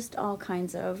have just all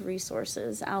kinds of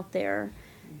resources out there,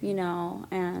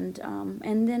 and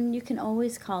then you can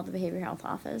always call the behavioral health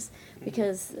office,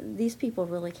 because these people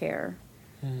really care.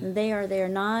 They are there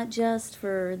not just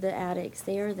for the addicts,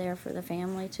 they are there for the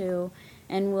family too,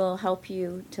 and will help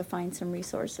you to find some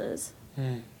resources.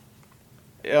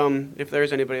 If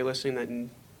there's anybody listening that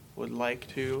would like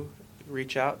to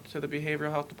reach out to the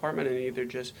behavioral health department and either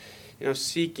just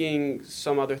seeking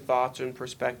some other thoughts and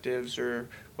perspectives or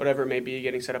whatever it may be,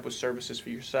 getting set up with services for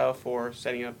yourself or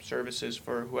setting up services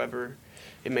for whoever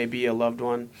it may be, a loved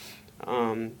one,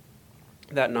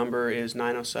 that number is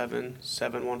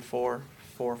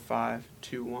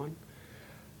 907-714-4521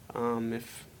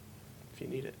 if you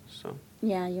need it. So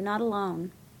yeah, you're not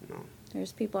alone. No.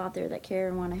 There's people out there that care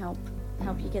and want to help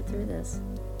you get through this.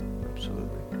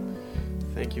 Absolutely.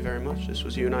 Thank you very much. This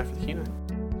was You and I for the Kenai.